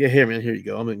stuff. Like, yeah, hey, man, here you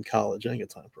go. I'm in college. I ain't got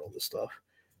time for all this stuff.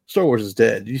 Star Wars is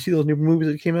dead. Did you see those new movies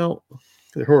that came out?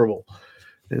 They're horrible.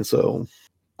 And so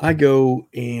I go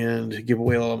and give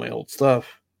away a lot of my old stuff.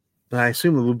 And I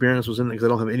assume the Blue Baroness was in there because I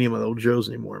don't have any of my old Joes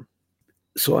anymore.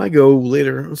 So I go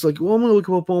later. It's like, well, I'm going to look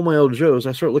up all my old Joes.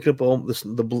 And I start looking up all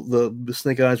the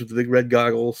Snake Eyes with the big red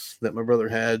goggles that my brother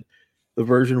had. The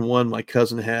version 1 my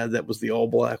cousin had, that was the all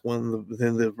black one.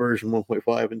 Then the version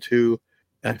 1.5 and 2.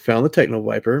 I found the Techno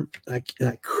Viper. I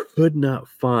could not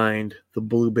find the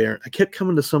Blue Baron. I kept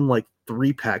coming to some like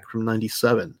 3-pack from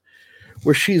 97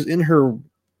 where she's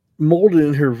molded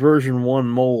in her version 1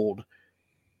 mold.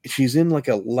 She's in like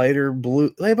a lighter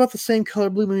blue, like about the same color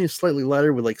blue, maybe slightly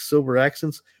lighter with like silver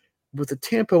accents. But the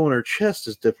tampo on her chest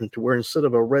is different to where instead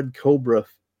of a red Cobra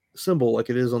symbol like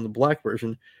it is on the black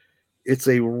version, it's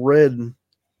a red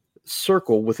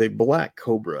circle with a black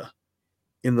Cobra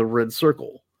in the red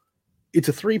circle. It's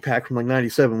a 3-pack from like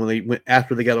 97 when they went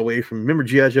after they got away from, remember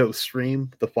G.I. Joe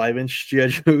Extreme, the 5-inch G.I.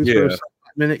 Joes for a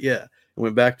minute? Yeah.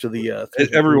 Went back to the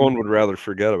everyone would rather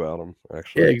forget about them,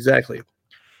 actually. Yeah, exactly.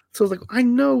 So I was like, I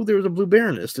know there was a Blue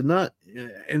Baroness, and I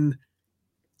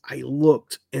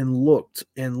looked and looked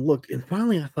and looked, and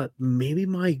finally I thought maybe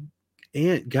my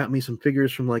aunt got me some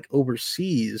figures from like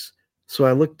overseas. So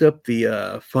I looked up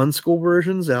the Fun School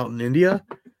versions out in India,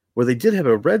 where they did have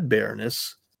a red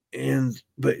Baroness,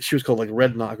 but she was called like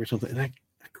Red Knock or something, and I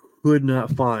could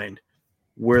not find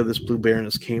where this Blue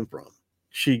Baroness came from.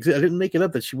 I didn't make it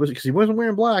up that she wasn't, because he wasn't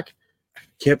wearing black.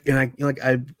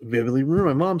 I vividly remember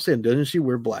my mom saying, "Doesn't she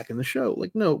wear black in the show?"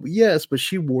 Like, no, yes, but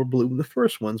she wore blue in the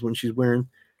first ones when she's wearing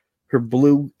her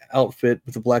blue outfit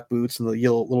with the black boots and the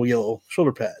little yellow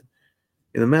shoulder pad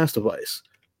in the mass device.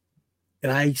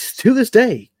 And I, to this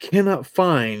day, cannot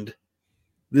find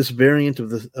this variant of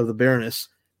the Baroness.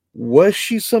 Was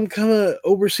she some kind of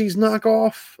overseas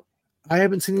knockoff? I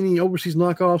haven't seen any overseas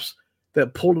knockoffs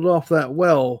that pulled it off that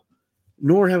well,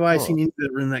 nor have I seen any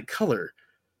that were in that color.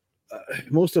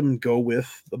 Most of them go with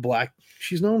the black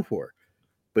she's known for.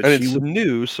 But it's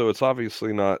new, so it's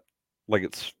obviously not like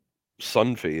it's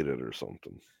sun faded or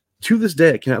something. To this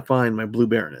day, I cannot find my Blue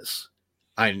Baroness.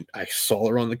 I saw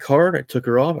her on the card. I took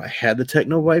her off. I had the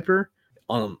Techno Viper.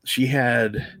 She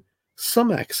had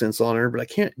some accents on her, but I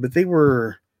can't. But they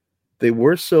were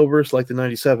silvers like the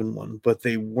 97 one, but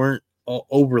they weren't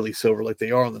overly silver like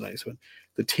they are on the 97.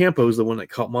 The tampo is the one that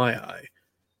caught my eye.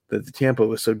 That the tampo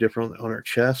was so different on her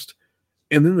chest.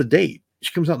 And then the date.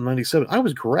 She comes out in 97. I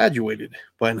was graduated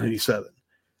by 97.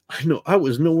 I know I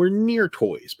was nowhere near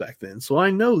toys back then. So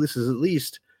I know this is at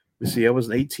least, I was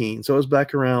 18. So I was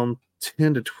back around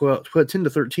 10 to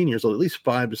 13 years old, at least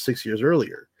 5 to 6 years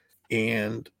earlier.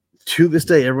 And to this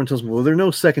day, everyone tells me, well, there are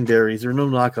no secondaries, there are no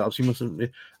knockoffs. You mustn't.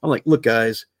 I'm like, look,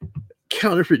 guys,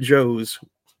 counterfeit Joes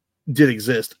did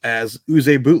exist as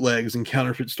Uze bootlegs and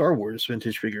counterfeit Star Wars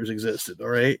vintage figures existed. All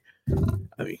right.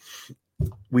 I mean,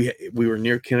 we were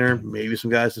near Kenner. Maybe some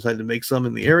guys decided to make some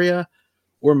in the area,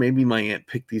 or maybe my aunt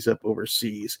picked these up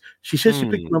overseas. She said she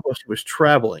picked them up while she was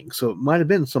traveling, so it might have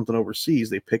been something overseas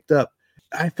they picked up.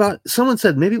 I thought someone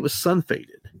said maybe it was sun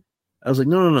faded. I was like,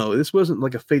 no, this wasn't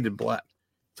like a faded black.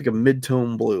 It's like a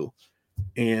mid-tone blue.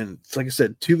 And it's like I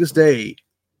said, to this day,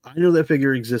 I know that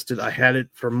figure existed. I had it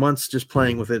for months just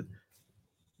playing with it.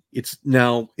 It's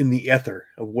now in the ether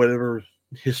of whatever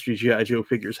history G.I. Joe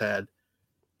figures had.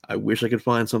 I wish I could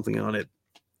find something on it.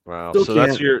 Wow. Still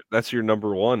so that's your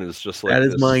number one, is just like that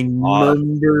is my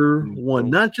number one.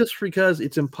 Not just because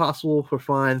it's impossible to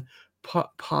find,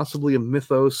 possibly a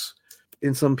mythos,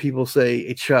 and some people say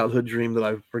a childhood dream that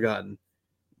I've forgotten.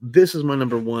 This is my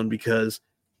number one because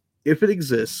if it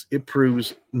exists, it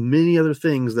proves many other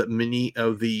things that many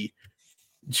of the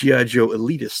G.I. Joe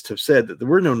elitists have said, that there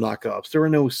were no knockoffs, there were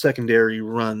no secondary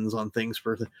runs on things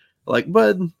for, like,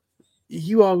 bud,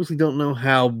 you obviously don't know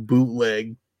how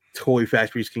bootleg toy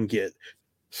factories can get.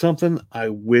 Something I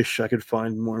wish I could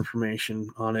find more information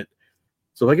on it.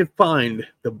 So if I could find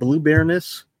the Blue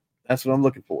Baroness, that's what I'm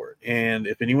looking for. And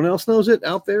if anyone else knows it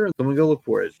out there, I'm going to go look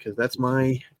for it, because that's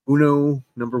my Uno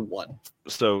number one.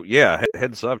 So yeah,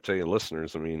 heads up to you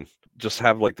listeners. I mean, just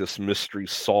have like this mystery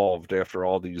solved after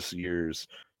all these years.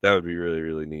 That would be really,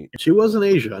 really neat. She was in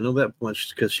Asia. I know that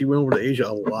much because she went over to Asia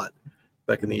a lot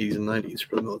back in the 80s and 90s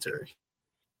for the military.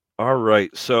 All right.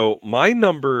 So my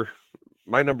number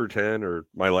 10 or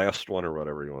my last one or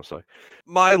whatever you want to say.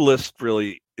 My list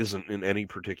really isn't in any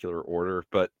particular order,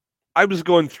 but I was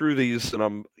going through these and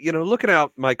I'm, looking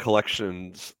out my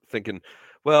collections thinking,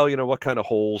 well, what kind of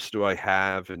holes do I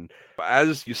have? And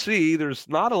as you see, there's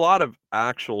not a lot of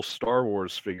actual Star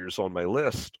Wars figures on my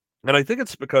list. And I think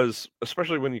it's because,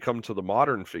 especially when you come to the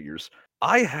modern figures,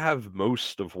 I have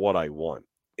most of what I want.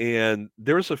 And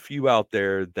there's a few out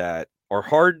there that are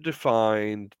hard to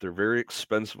find. They're very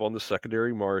expensive on the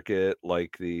secondary market,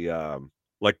 like the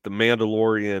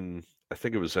Mandalorian. I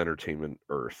think it was Entertainment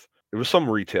Earth. It was some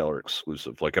retailer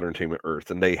exclusive, like Entertainment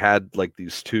Earth, and they had like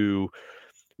these 2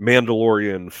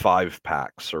 Mandalorian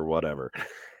 5-packs or whatever,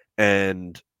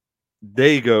 and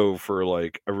they go for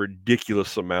like a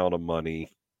ridiculous amount of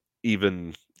money,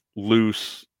 even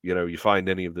loose. You find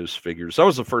any of those figures. That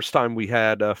was the first time we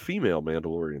had female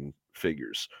Mandalorian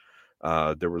figures.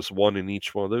 There was one in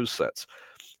each one of those sets.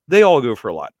 They all go for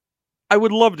a lot. I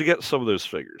would love to get some of those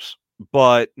figures,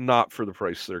 but not for the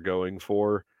price they're going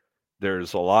for.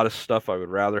 There's a lot of stuff I would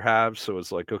rather have, so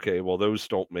it's like, okay, well, those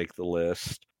don't make the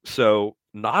list. So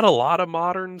not a lot of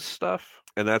modern stuff,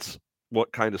 and that's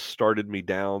what kind of started me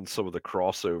down some of the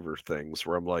crossover things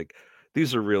where I'm like,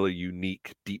 these are really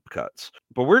unique deep cuts.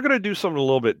 But we're going to do something a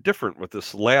little bit different with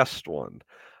this last one.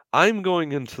 I'm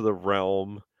going into the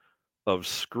realm of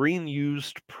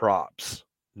screen-used props.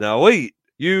 Now, wait,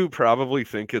 you probably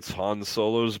think it's Han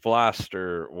Solo's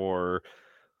blaster or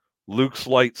Luke's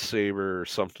lightsaber or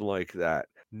something like that.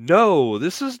 No,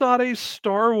 this is not a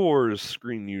Star Wars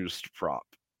screen-used prop.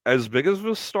 As big of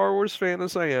a Star Wars fan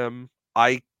as I am,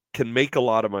 I can make a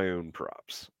lot of my own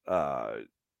props.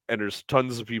 And there's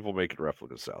tons of people making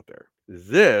replicas out there.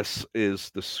 This is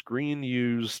the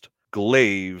screen-used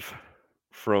glaive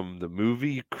from the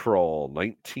movie Crawl,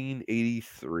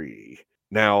 1983.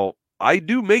 Now, I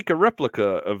do make a replica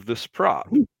of this prop.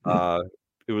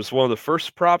 It was one of the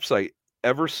first props I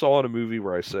ever saw in a movie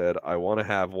where I said, I want to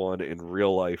have one in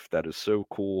real life. That is so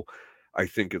cool. I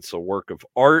think it's a work of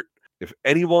art. If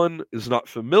anyone is not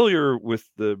familiar with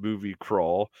the movie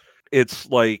Crawl, it's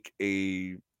like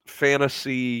a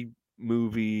fantasy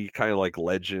movie, kind of like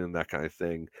Legend, that kind of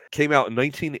thing. Came out in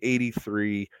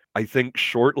 1983. I think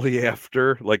shortly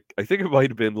after, I think it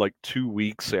might have been like 2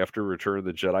 weeks after Return of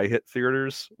the Jedi hit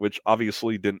theaters, which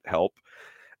obviously didn't help.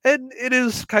 And it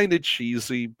is kind of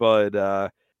cheesy, but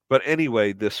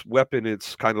anyway, this weapon,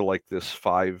 it's kind of like this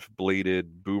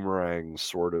 5-bladed boomerang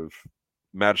sort of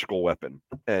magical weapon.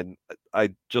 And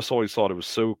I just always thought it was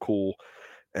so cool.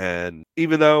 And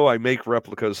even though I make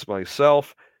replicas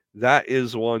myself, that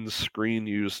is one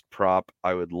screen-used prop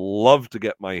I would love to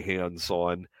get my hands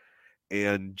on.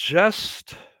 And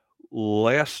just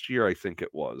last year, I think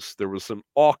it was, there was an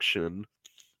auction,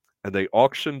 and they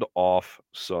auctioned off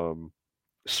some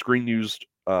screen-used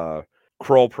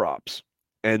crawl props.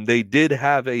 And they did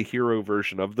have a hero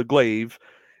version of the glaive.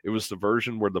 It was the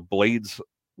version where the blades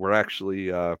were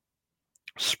actually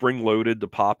spring-loaded to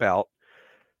pop out.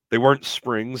 They weren't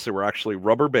springs, they were actually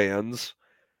rubber bands.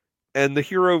 And the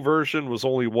hero version was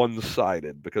only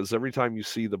one-sided, because every time you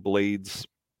see the blades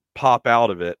pop out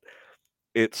of it,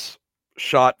 it's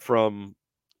shot from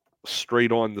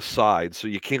straight on the side, so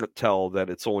you can't tell that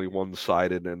it's only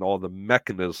one-sided, and all the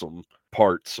mechanism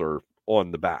parts are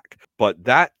on the back. But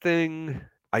that thing,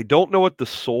 I don't know what the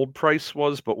sold price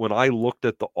was, but when I looked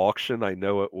at the auction, I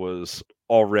know it was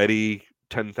already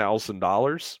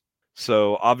 $10,000.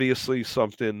 So obviously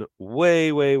something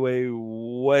way, way, way,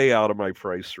 way out of my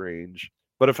price range.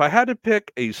 But if I had to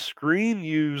pick a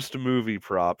screen-used movie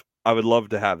prop, I would love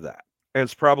to have that. And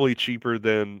it's probably cheaper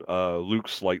than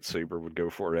Luke's lightsaber would go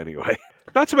for anyway.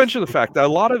 Not to mention the fact that a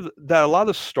lot of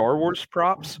the Star Wars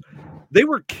props, they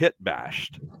were kit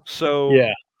bashed. So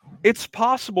Yeah. it's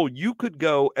possible you could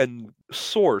go and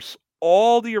source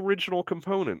all the original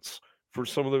components for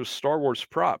some of those Star Wars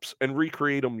props and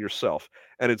recreate them yourself.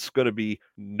 And it's going to be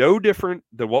no different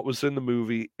than what was in the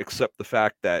movie, except the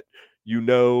fact that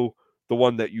the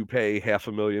one that you pay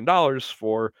 $500,000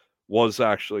 for was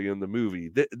actually in the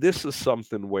movie. This is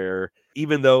something where,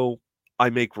 even though I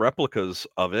make replicas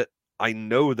of it, I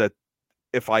know that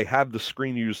if I have the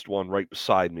screen used one right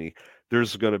beside me,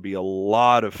 there's going to be a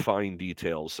lot of fine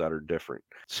details that are different.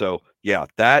 So yeah,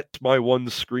 that's my one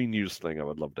screen used thing I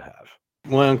would love to have.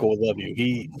 My uncle would love you.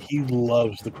 He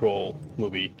loves the Crawl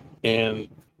movie, and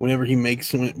whenever he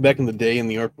makes, back in the day in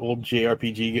the old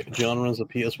JRPG genres of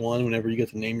PS1, whenever you get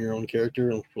to name your own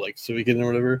character, like Suikoden or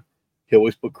whatever, he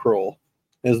always put Crawl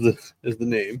as the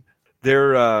name.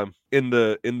 There in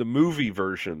the movie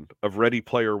version of Ready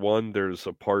Player One, there's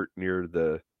a part near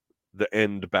the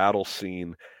end battle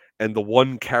scene, and the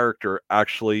one character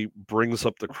actually brings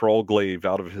up the crawl glaive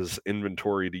out of his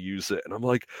inventory to use it, and I'm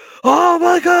like, oh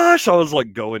my gosh! I was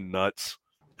like going nuts.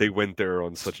 They went there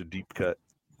on such a deep cut.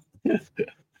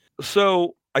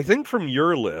 So I think from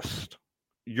your list,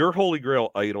 your Holy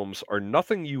Grail items are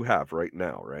nothing you have right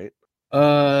now, right?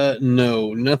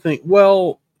 No, nothing.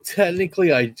 Well,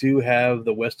 technically, I do have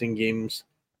the Westing Games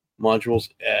modules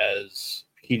as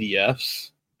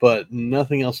PDFs, but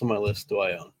nothing else on my list do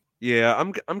I own. Yeah,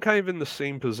 I'm kind of in the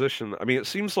same position. I mean, it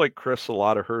seems like Chris, a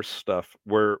lot of her stuff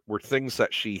were things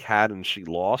that she had and she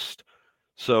lost.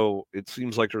 So it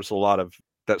seems like there's a lot of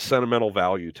that sentimental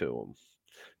value to them.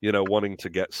 Wanting to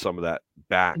get some of that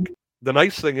back. The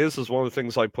nice thing is one of the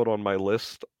things I put on my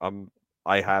list.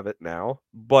 I have it now,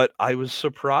 but I was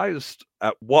surprised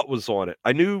at what was on it.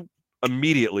 I knew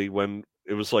immediately when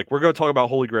it was like, we're going to talk about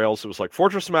Holy Grails. It was like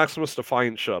Fortress Maximus,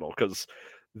 Defiant Shuttle, because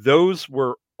those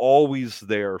were always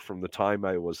there from the time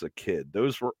I was a kid.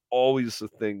 Those were always the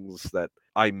things that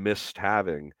I missed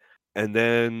having. And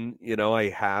then, I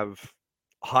have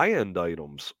high-end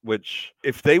items, which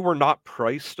if they were not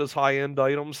priced as high-end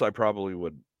items, I probably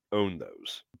would own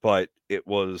those. But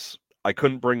I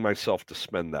couldn't bring myself to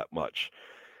spend that much.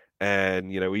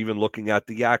 And, even looking at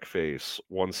the Yak face,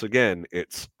 once again,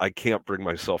 I can't bring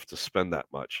myself to spend that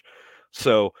much.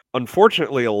 So,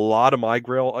 unfortunately, a lot of my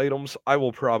Grail items,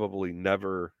 I'll probably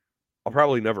never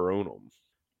own them.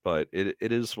 But it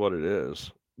is what it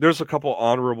is. There's a couple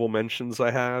honorable mentions I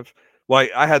have. Well,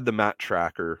 I had the Matte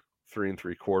Tracker 3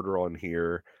 3/4 on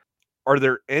here. Are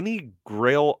there any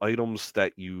Grail items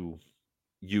that you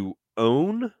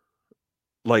own?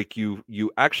 Like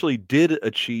you actually did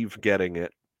achieve getting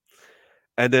it.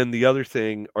 And then the other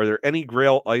thing, are there any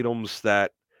Grail items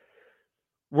that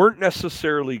weren't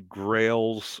necessarily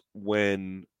Grails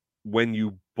when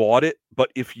you bought it,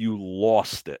 but if you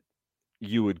lost it,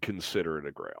 you would consider it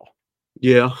a Grail?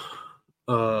 Yeah.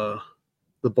 The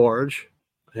barge.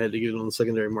 I had to get it on the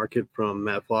secondary market from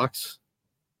Matt Fox.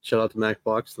 Shout out to Matt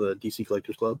Fox, the DC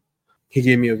Collectors Club. He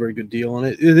gave me a very good deal on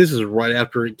it. This is right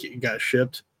after it got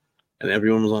shipped, and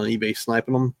everyone was on eBay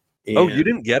sniping them. And oh, you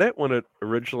didn't get it when it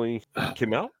originally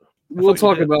came out? We'll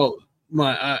talk about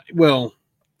my.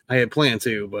 I had planned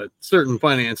to, but certain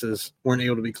finances weren't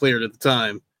able to be cleared at the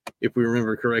time, if we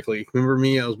remember correctly. Remember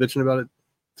me? I was bitching about it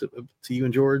to you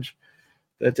and George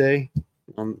that day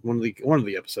on one of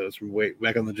the episodes from way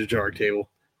back on the Jajar table.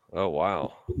 Oh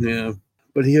wow! Yeah,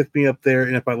 but he hooked me up there,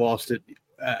 and if I lost it,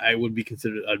 I would be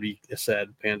considered. I'd be a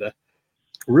sad panda.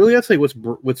 Really, I'd say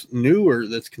what's new or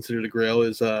that's considered a Grail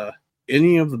is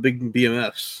any of the big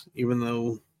BMFs, even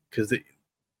though because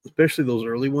especially those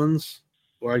early ones,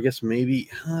 or I guess maybe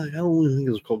I don't even think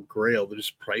it was called Grail. They're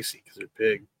just pricey because they're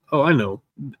big. Oh, I know.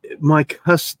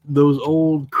 Those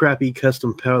old crappy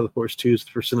custom Power of the Force 2s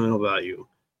for sentimental value.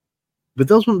 But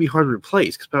those wouldn't be hard to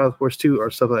replace because Power of the Force 2 are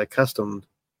stuff that I custom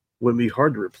wouldn't be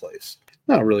hard to replace.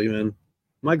 Not really, man.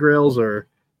 My Grails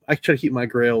I try to keep my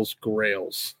Grails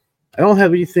Grails. I don't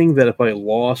have anything that if I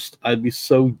lost, I'd be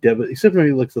so devastated, except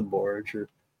maybe like the barge or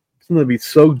something that'd be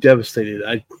so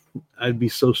devastated. I'd be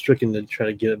so stricken to try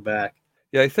to get it back.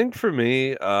 Yeah, I think for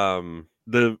me,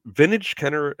 the vintage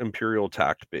Kenner Imperial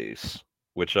Tact base,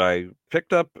 which I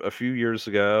picked up a few years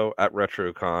ago at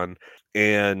RetroCon,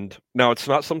 and now it's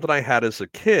not something I had as a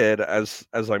kid. As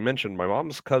I mentioned, my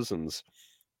mom's cousins,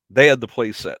 they had the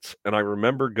play sets, and I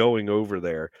remember going over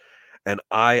there, and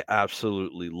I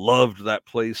absolutely loved that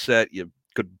play set. You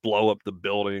could blow up the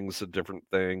buildings and different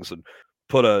things, and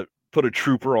put a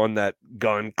trooper on that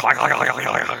gun,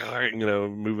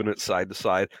 moving it side to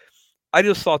side. I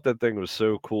just thought that thing was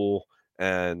so cool,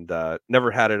 and never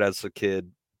had it as a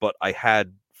kid, but I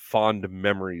had fond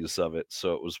memories of it.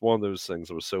 So it was one of those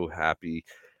things I was so happy.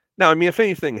 Now, I mean, if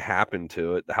anything happened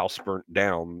to it, the house burnt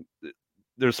down,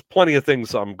 there's plenty of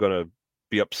things I'm going to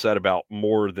be upset about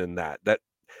more than that.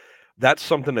 That's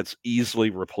something that's easily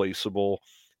replaceable.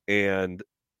 And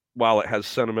while it has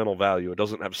sentimental value, it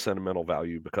doesn't have sentimental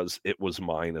value because it was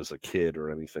mine as a kid or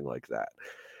anything like that.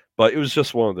 But it was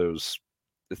just one of those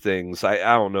things. I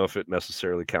don't know if it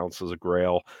necessarily counts as a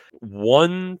Grail.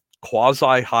 One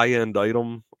quasi high-end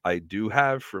item I do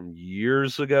have from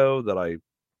years ago that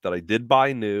I did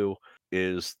buy new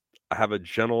is I have a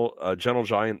Gentle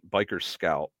Giant Biker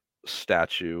Scout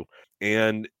statue,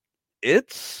 and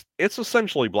it's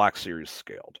essentially Black Series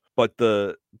scaled. But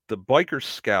the Biker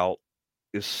Scout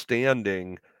is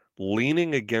standing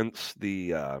leaning against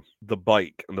the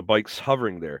bike, and the bike's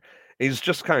hovering there. And he's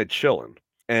just kind of chilling,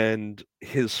 and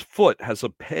his foot has a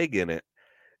peg in it,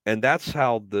 And that's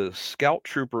how the scout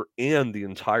trooper and the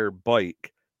entire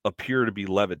bike appear to be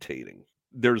levitating.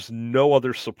 There's no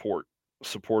other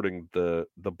supporting the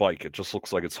bike. It just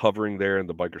looks like it's hovering there and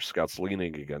the biker scout's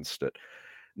leaning against it.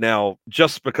 Now,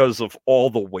 just because of all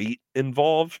the weight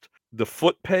involved, the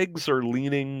foot pegs are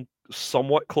leaning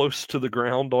somewhat close to the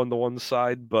ground on the one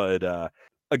side, but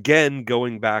again,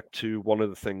 going back to one of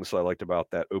the things I liked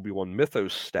about that Obi-Wan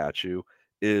Mythos statue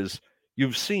is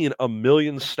you've seen a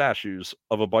million statues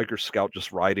of a biker scout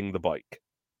just riding the bike.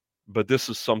 But this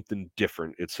is something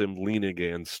different. It's him leaning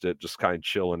against it, just kind of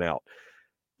chilling out.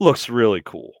 Looks really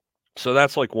cool. So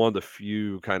that's like one of the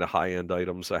few kind of high-end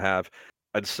items I have.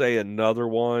 I'd say another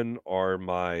one are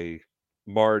my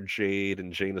Mara Jade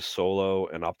and Jaina Solo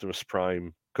and Optimus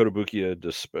Prime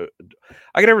Kotobukiya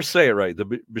I can never say it right.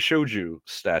 The Bishoju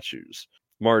statues.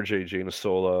 Mara Jade, Jaina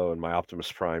Solo, and my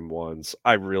Optimus Prime ones.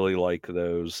 I really like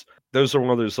those. Those are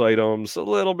one of those items, a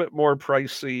little bit more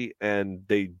pricey, and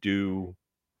they do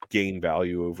gain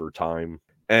value over time.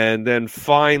 And then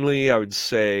finally, I would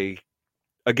say,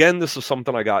 again, this is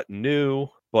something I got new,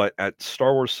 but at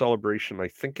Star Wars Celebration, I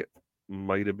think it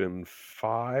might have been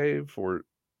 5 or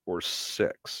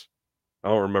 6. I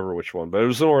don't remember which one, but it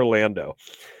was in Orlando.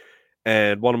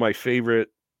 And one of my favorite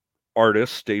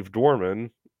artists, Dave Dorman,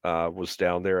 was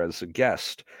down there as a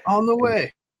guest. On the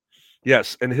way.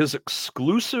 Yes, and his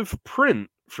exclusive print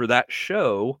for that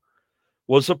show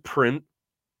was a print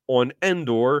on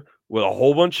Endor with a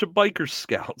whole bunch of biker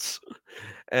scouts.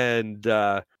 And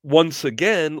once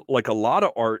again, like a lot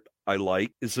of art I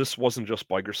like, is this wasn't just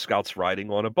biker scouts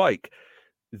riding on a bike.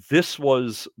 This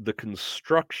was the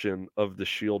construction of the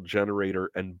shield generator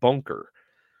and bunker.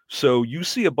 So you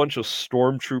see a bunch of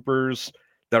stormtroopers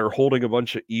that are holding a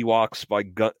bunch of Ewoks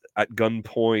at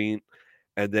gunpoint,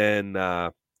 and then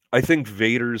I think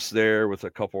Vader's there with a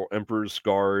couple Emperor's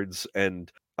guards,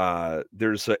 and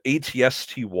there's a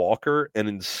ATST Walker, and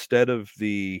instead of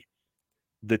the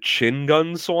chin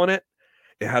guns on it,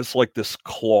 it has like this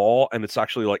claw, and it's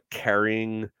actually like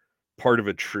carrying part of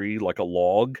a tree, like a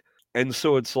log. And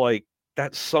so it's like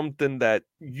that's something that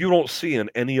you don't see in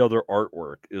any other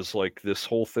artwork, is like this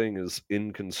whole thing is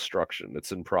in construction,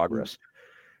 it's in progress.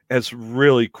 It's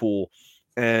really cool.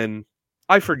 And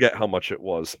I forget how much it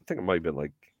was. I think it might have been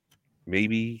like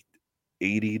maybe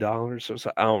 $80 or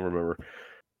so. I don't remember.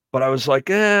 But I was like,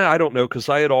 I don't know, because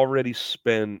I had already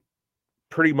spent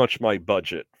pretty much my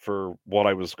budget for what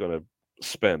I was going to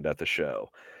spend at the show.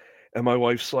 And my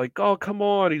wife's like, oh, come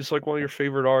on. He's like one of your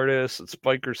favorite artists. It's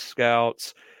Biker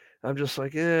Scouts. I'm just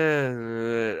like,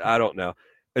 I don't know.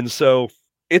 And so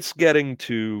it's getting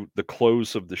to the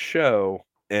close of the show.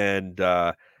 And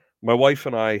my wife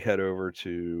and I head over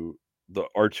to the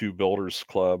R2 Builders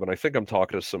Club. And I think I'm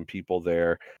talking to some people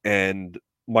there. And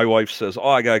my wife says, oh,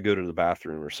 I got to go to the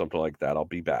bathroom or something like that. I'll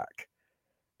be back.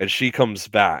 And she comes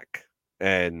back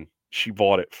and she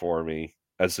bought it for me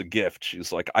as a gift.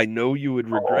 She's like, I know you would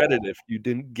regret it if you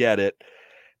didn't get it.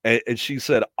 And she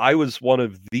said, I was one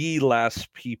of the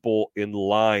last people in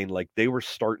line. Like they were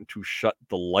starting to shut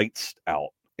the lights out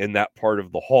in that part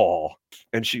of the hall.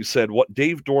 And she said, what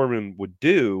Dave Dorman would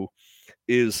do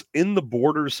is in the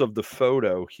borders of the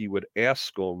photo, he would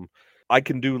ask them, I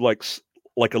can do like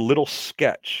a little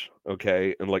sketch,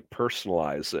 okay, and like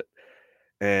personalize it.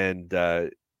 And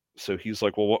so he's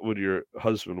like, well, what would your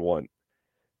husband want?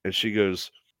 And she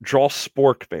goes, draw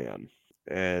Sporkman.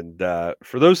 And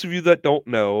for those of you that don't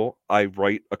know, I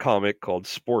write a comic called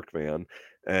Sporkman.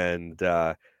 And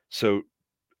so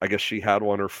I guess she had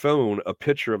on her phone a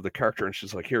picture of the character, and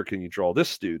she's like, here, can you draw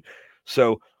this dude?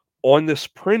 So on this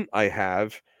print I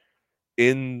have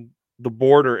in the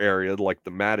border area, like the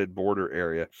matted border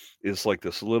area, is like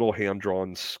this little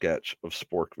hand-drawn sketch of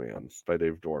Sporkman by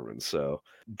Dave Dorman. So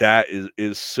that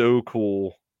is so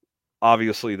cool.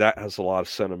 Obviously, that has a lot of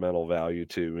sentimental value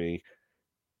to me.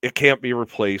 It can't be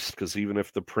replaced, because even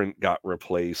if the print got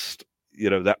replaced,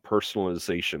 that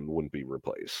personalization wouldn't be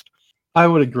replaced. I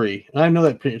would agree. And I know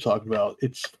that print you're talking about.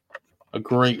 It's a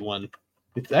great one.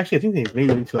 It's actually, I think they made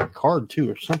it into a card too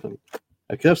or something.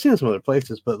 Because I've seen it some other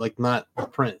places, but like not a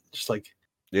print. Just like,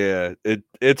 yeah,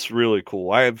 it's really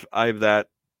cool. I have that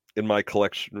in my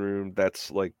collection room.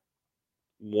 That's like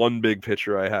one big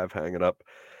picture I have hanging up.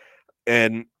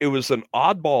 And it was an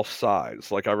oddball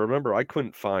size. Like I remember I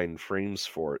couldn't find frames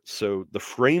for it. So the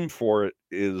frame for it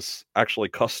is actually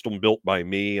custom built by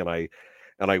me, and I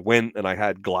went and I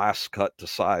had glass cut to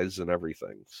size and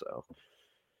everything. So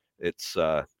it's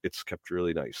kept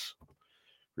really nice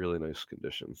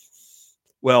condition.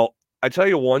 Well, I tell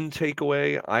you, one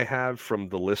takeaway I have from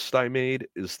the list I made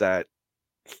is that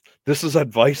this is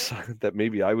advice that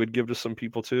maybe I would give to some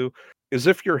people too, is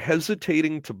if you're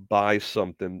hesitating to buy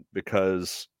something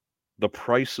because the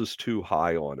price is too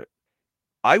high on it,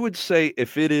 I would say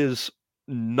if it is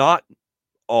not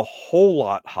a whole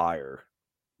lot higher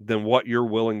than what you're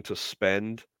willing to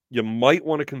spend, you might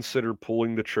want to consider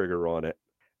pulling the trigger on it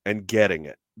and getting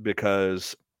it.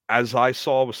 Because as I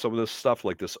saw with some of this stuff,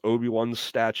 like this Obi-Wan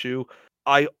statue,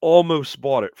 I almost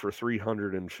bought it for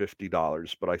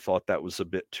 $350, but I thought that was a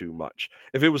bit too much.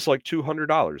 If it was like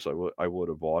 $200, I would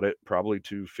have bought it. Probably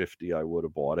 $250, I would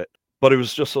have bought it. But it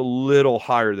was just a little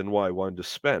higher than what I wanted to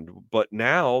spend. But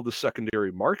now the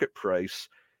secondary market price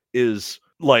is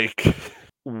like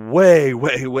way,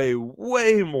 way, way,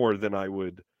 way more than I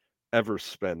would ever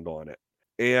spend on it.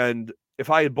 And if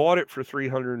I had bought it for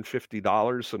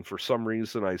 $350 and for some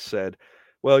reason I said,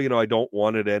 well, I don't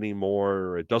want it anymore,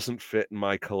 or it doesn't fit in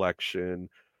my collection,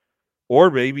 or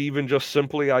maybe even just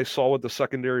simply I saw what the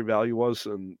secondary value was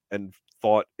and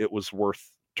thought it was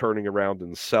worth turning around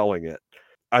and selling it,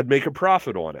 I'd make a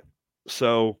profit on it.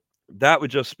 So that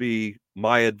would just be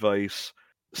my advice.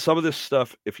 Some of this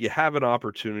stuff, if you have an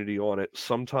opportunity on it,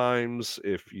 sometimes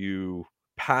if you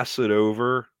pass it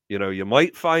over, you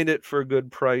might find it for a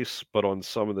good price, but on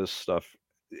some of this stuff,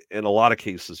 in a lot of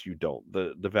cases, you don't.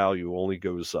 The value only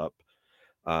goes up.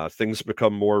 Things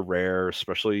become more rare,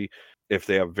 especially if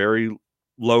they have very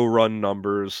low run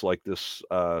numbers like this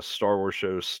Star Wars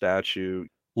show statue,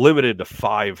 limited to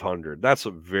 500. That's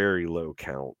a very low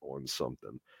count on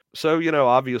something. So,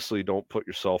 obviously don't put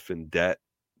yourself in debt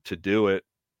to do it.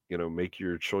 Make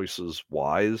your choices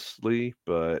wisely,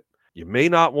 but you may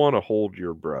not want to hold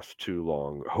your breath too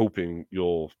long, hoping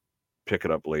you'll pick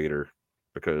it up later,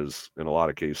 because in a lot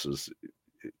of cases,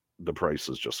 the price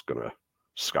is just going to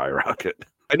skyrocket.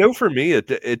 I know for me,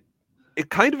 it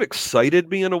kind of excited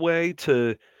me in a way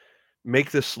to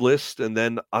make this list, and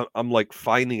then I'm like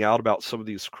finding out about some of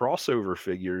these crossover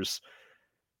figures,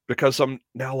 because I'm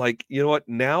now like, you know what?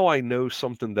 Now I know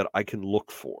something that I can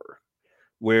look for,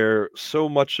 where so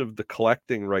much of the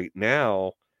collecting right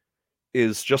now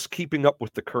is just keeping up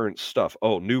with the current stuff.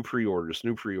 Oh, new pre-orders,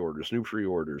 new pre-orders, new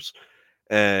pre-orders,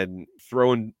 and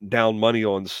throwing down money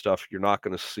on stuff you're not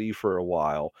going to see for a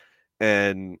while.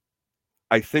 And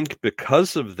I think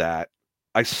because of that,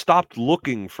 I stopped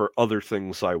looking for other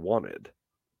things I wanted.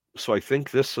 So I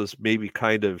think this has maybe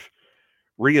kind of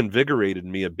reinvigorated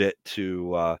me a bit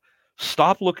to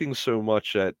stop looking so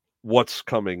much at what's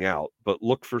coming out, but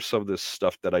look for some of this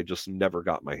stuff that I just never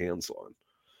got my hands on.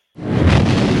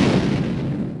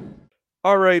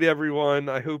 All right, everyone.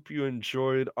 I hope you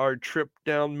enjoyed our trip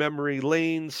down memory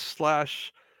lane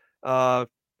 /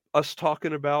 us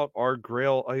talking about our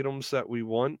Grail items that we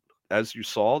want. As you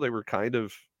saw, they were kind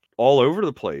of all over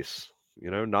the place.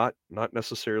 Not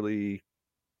necessarily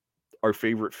our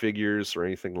favorite figures or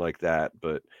anything like that,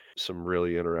 but some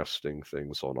really interesting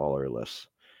things on all our lists.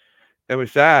 And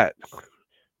with that,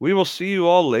 we will see you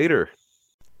all later.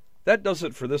 That does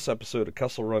it for this episode of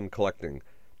Kessel Run Collecting.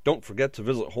 Don't forget to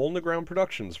visit Hole in the Ground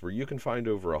Productions, where you can find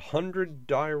over 100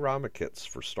 diorama kits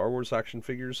for Star Wars action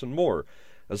figures and more,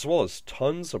 as well as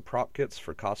tons of prop kits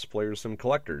for cosplayers and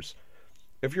collectors.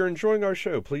 If you're enjoying our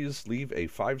show, please leave a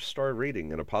 5-star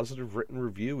rating, and a positive written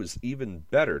review is even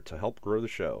better to help grow the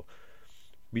show.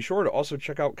 Be sure to also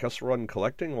check out Kessel Run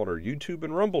Collecting on our YouTube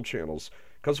and Rumble channels,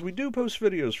 because we do post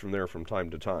videos from there from time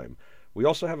to time. We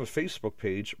also have a Facebook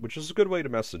page, which is a good way to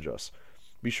message us.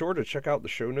 Be sure to check out the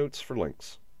show notes for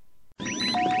links.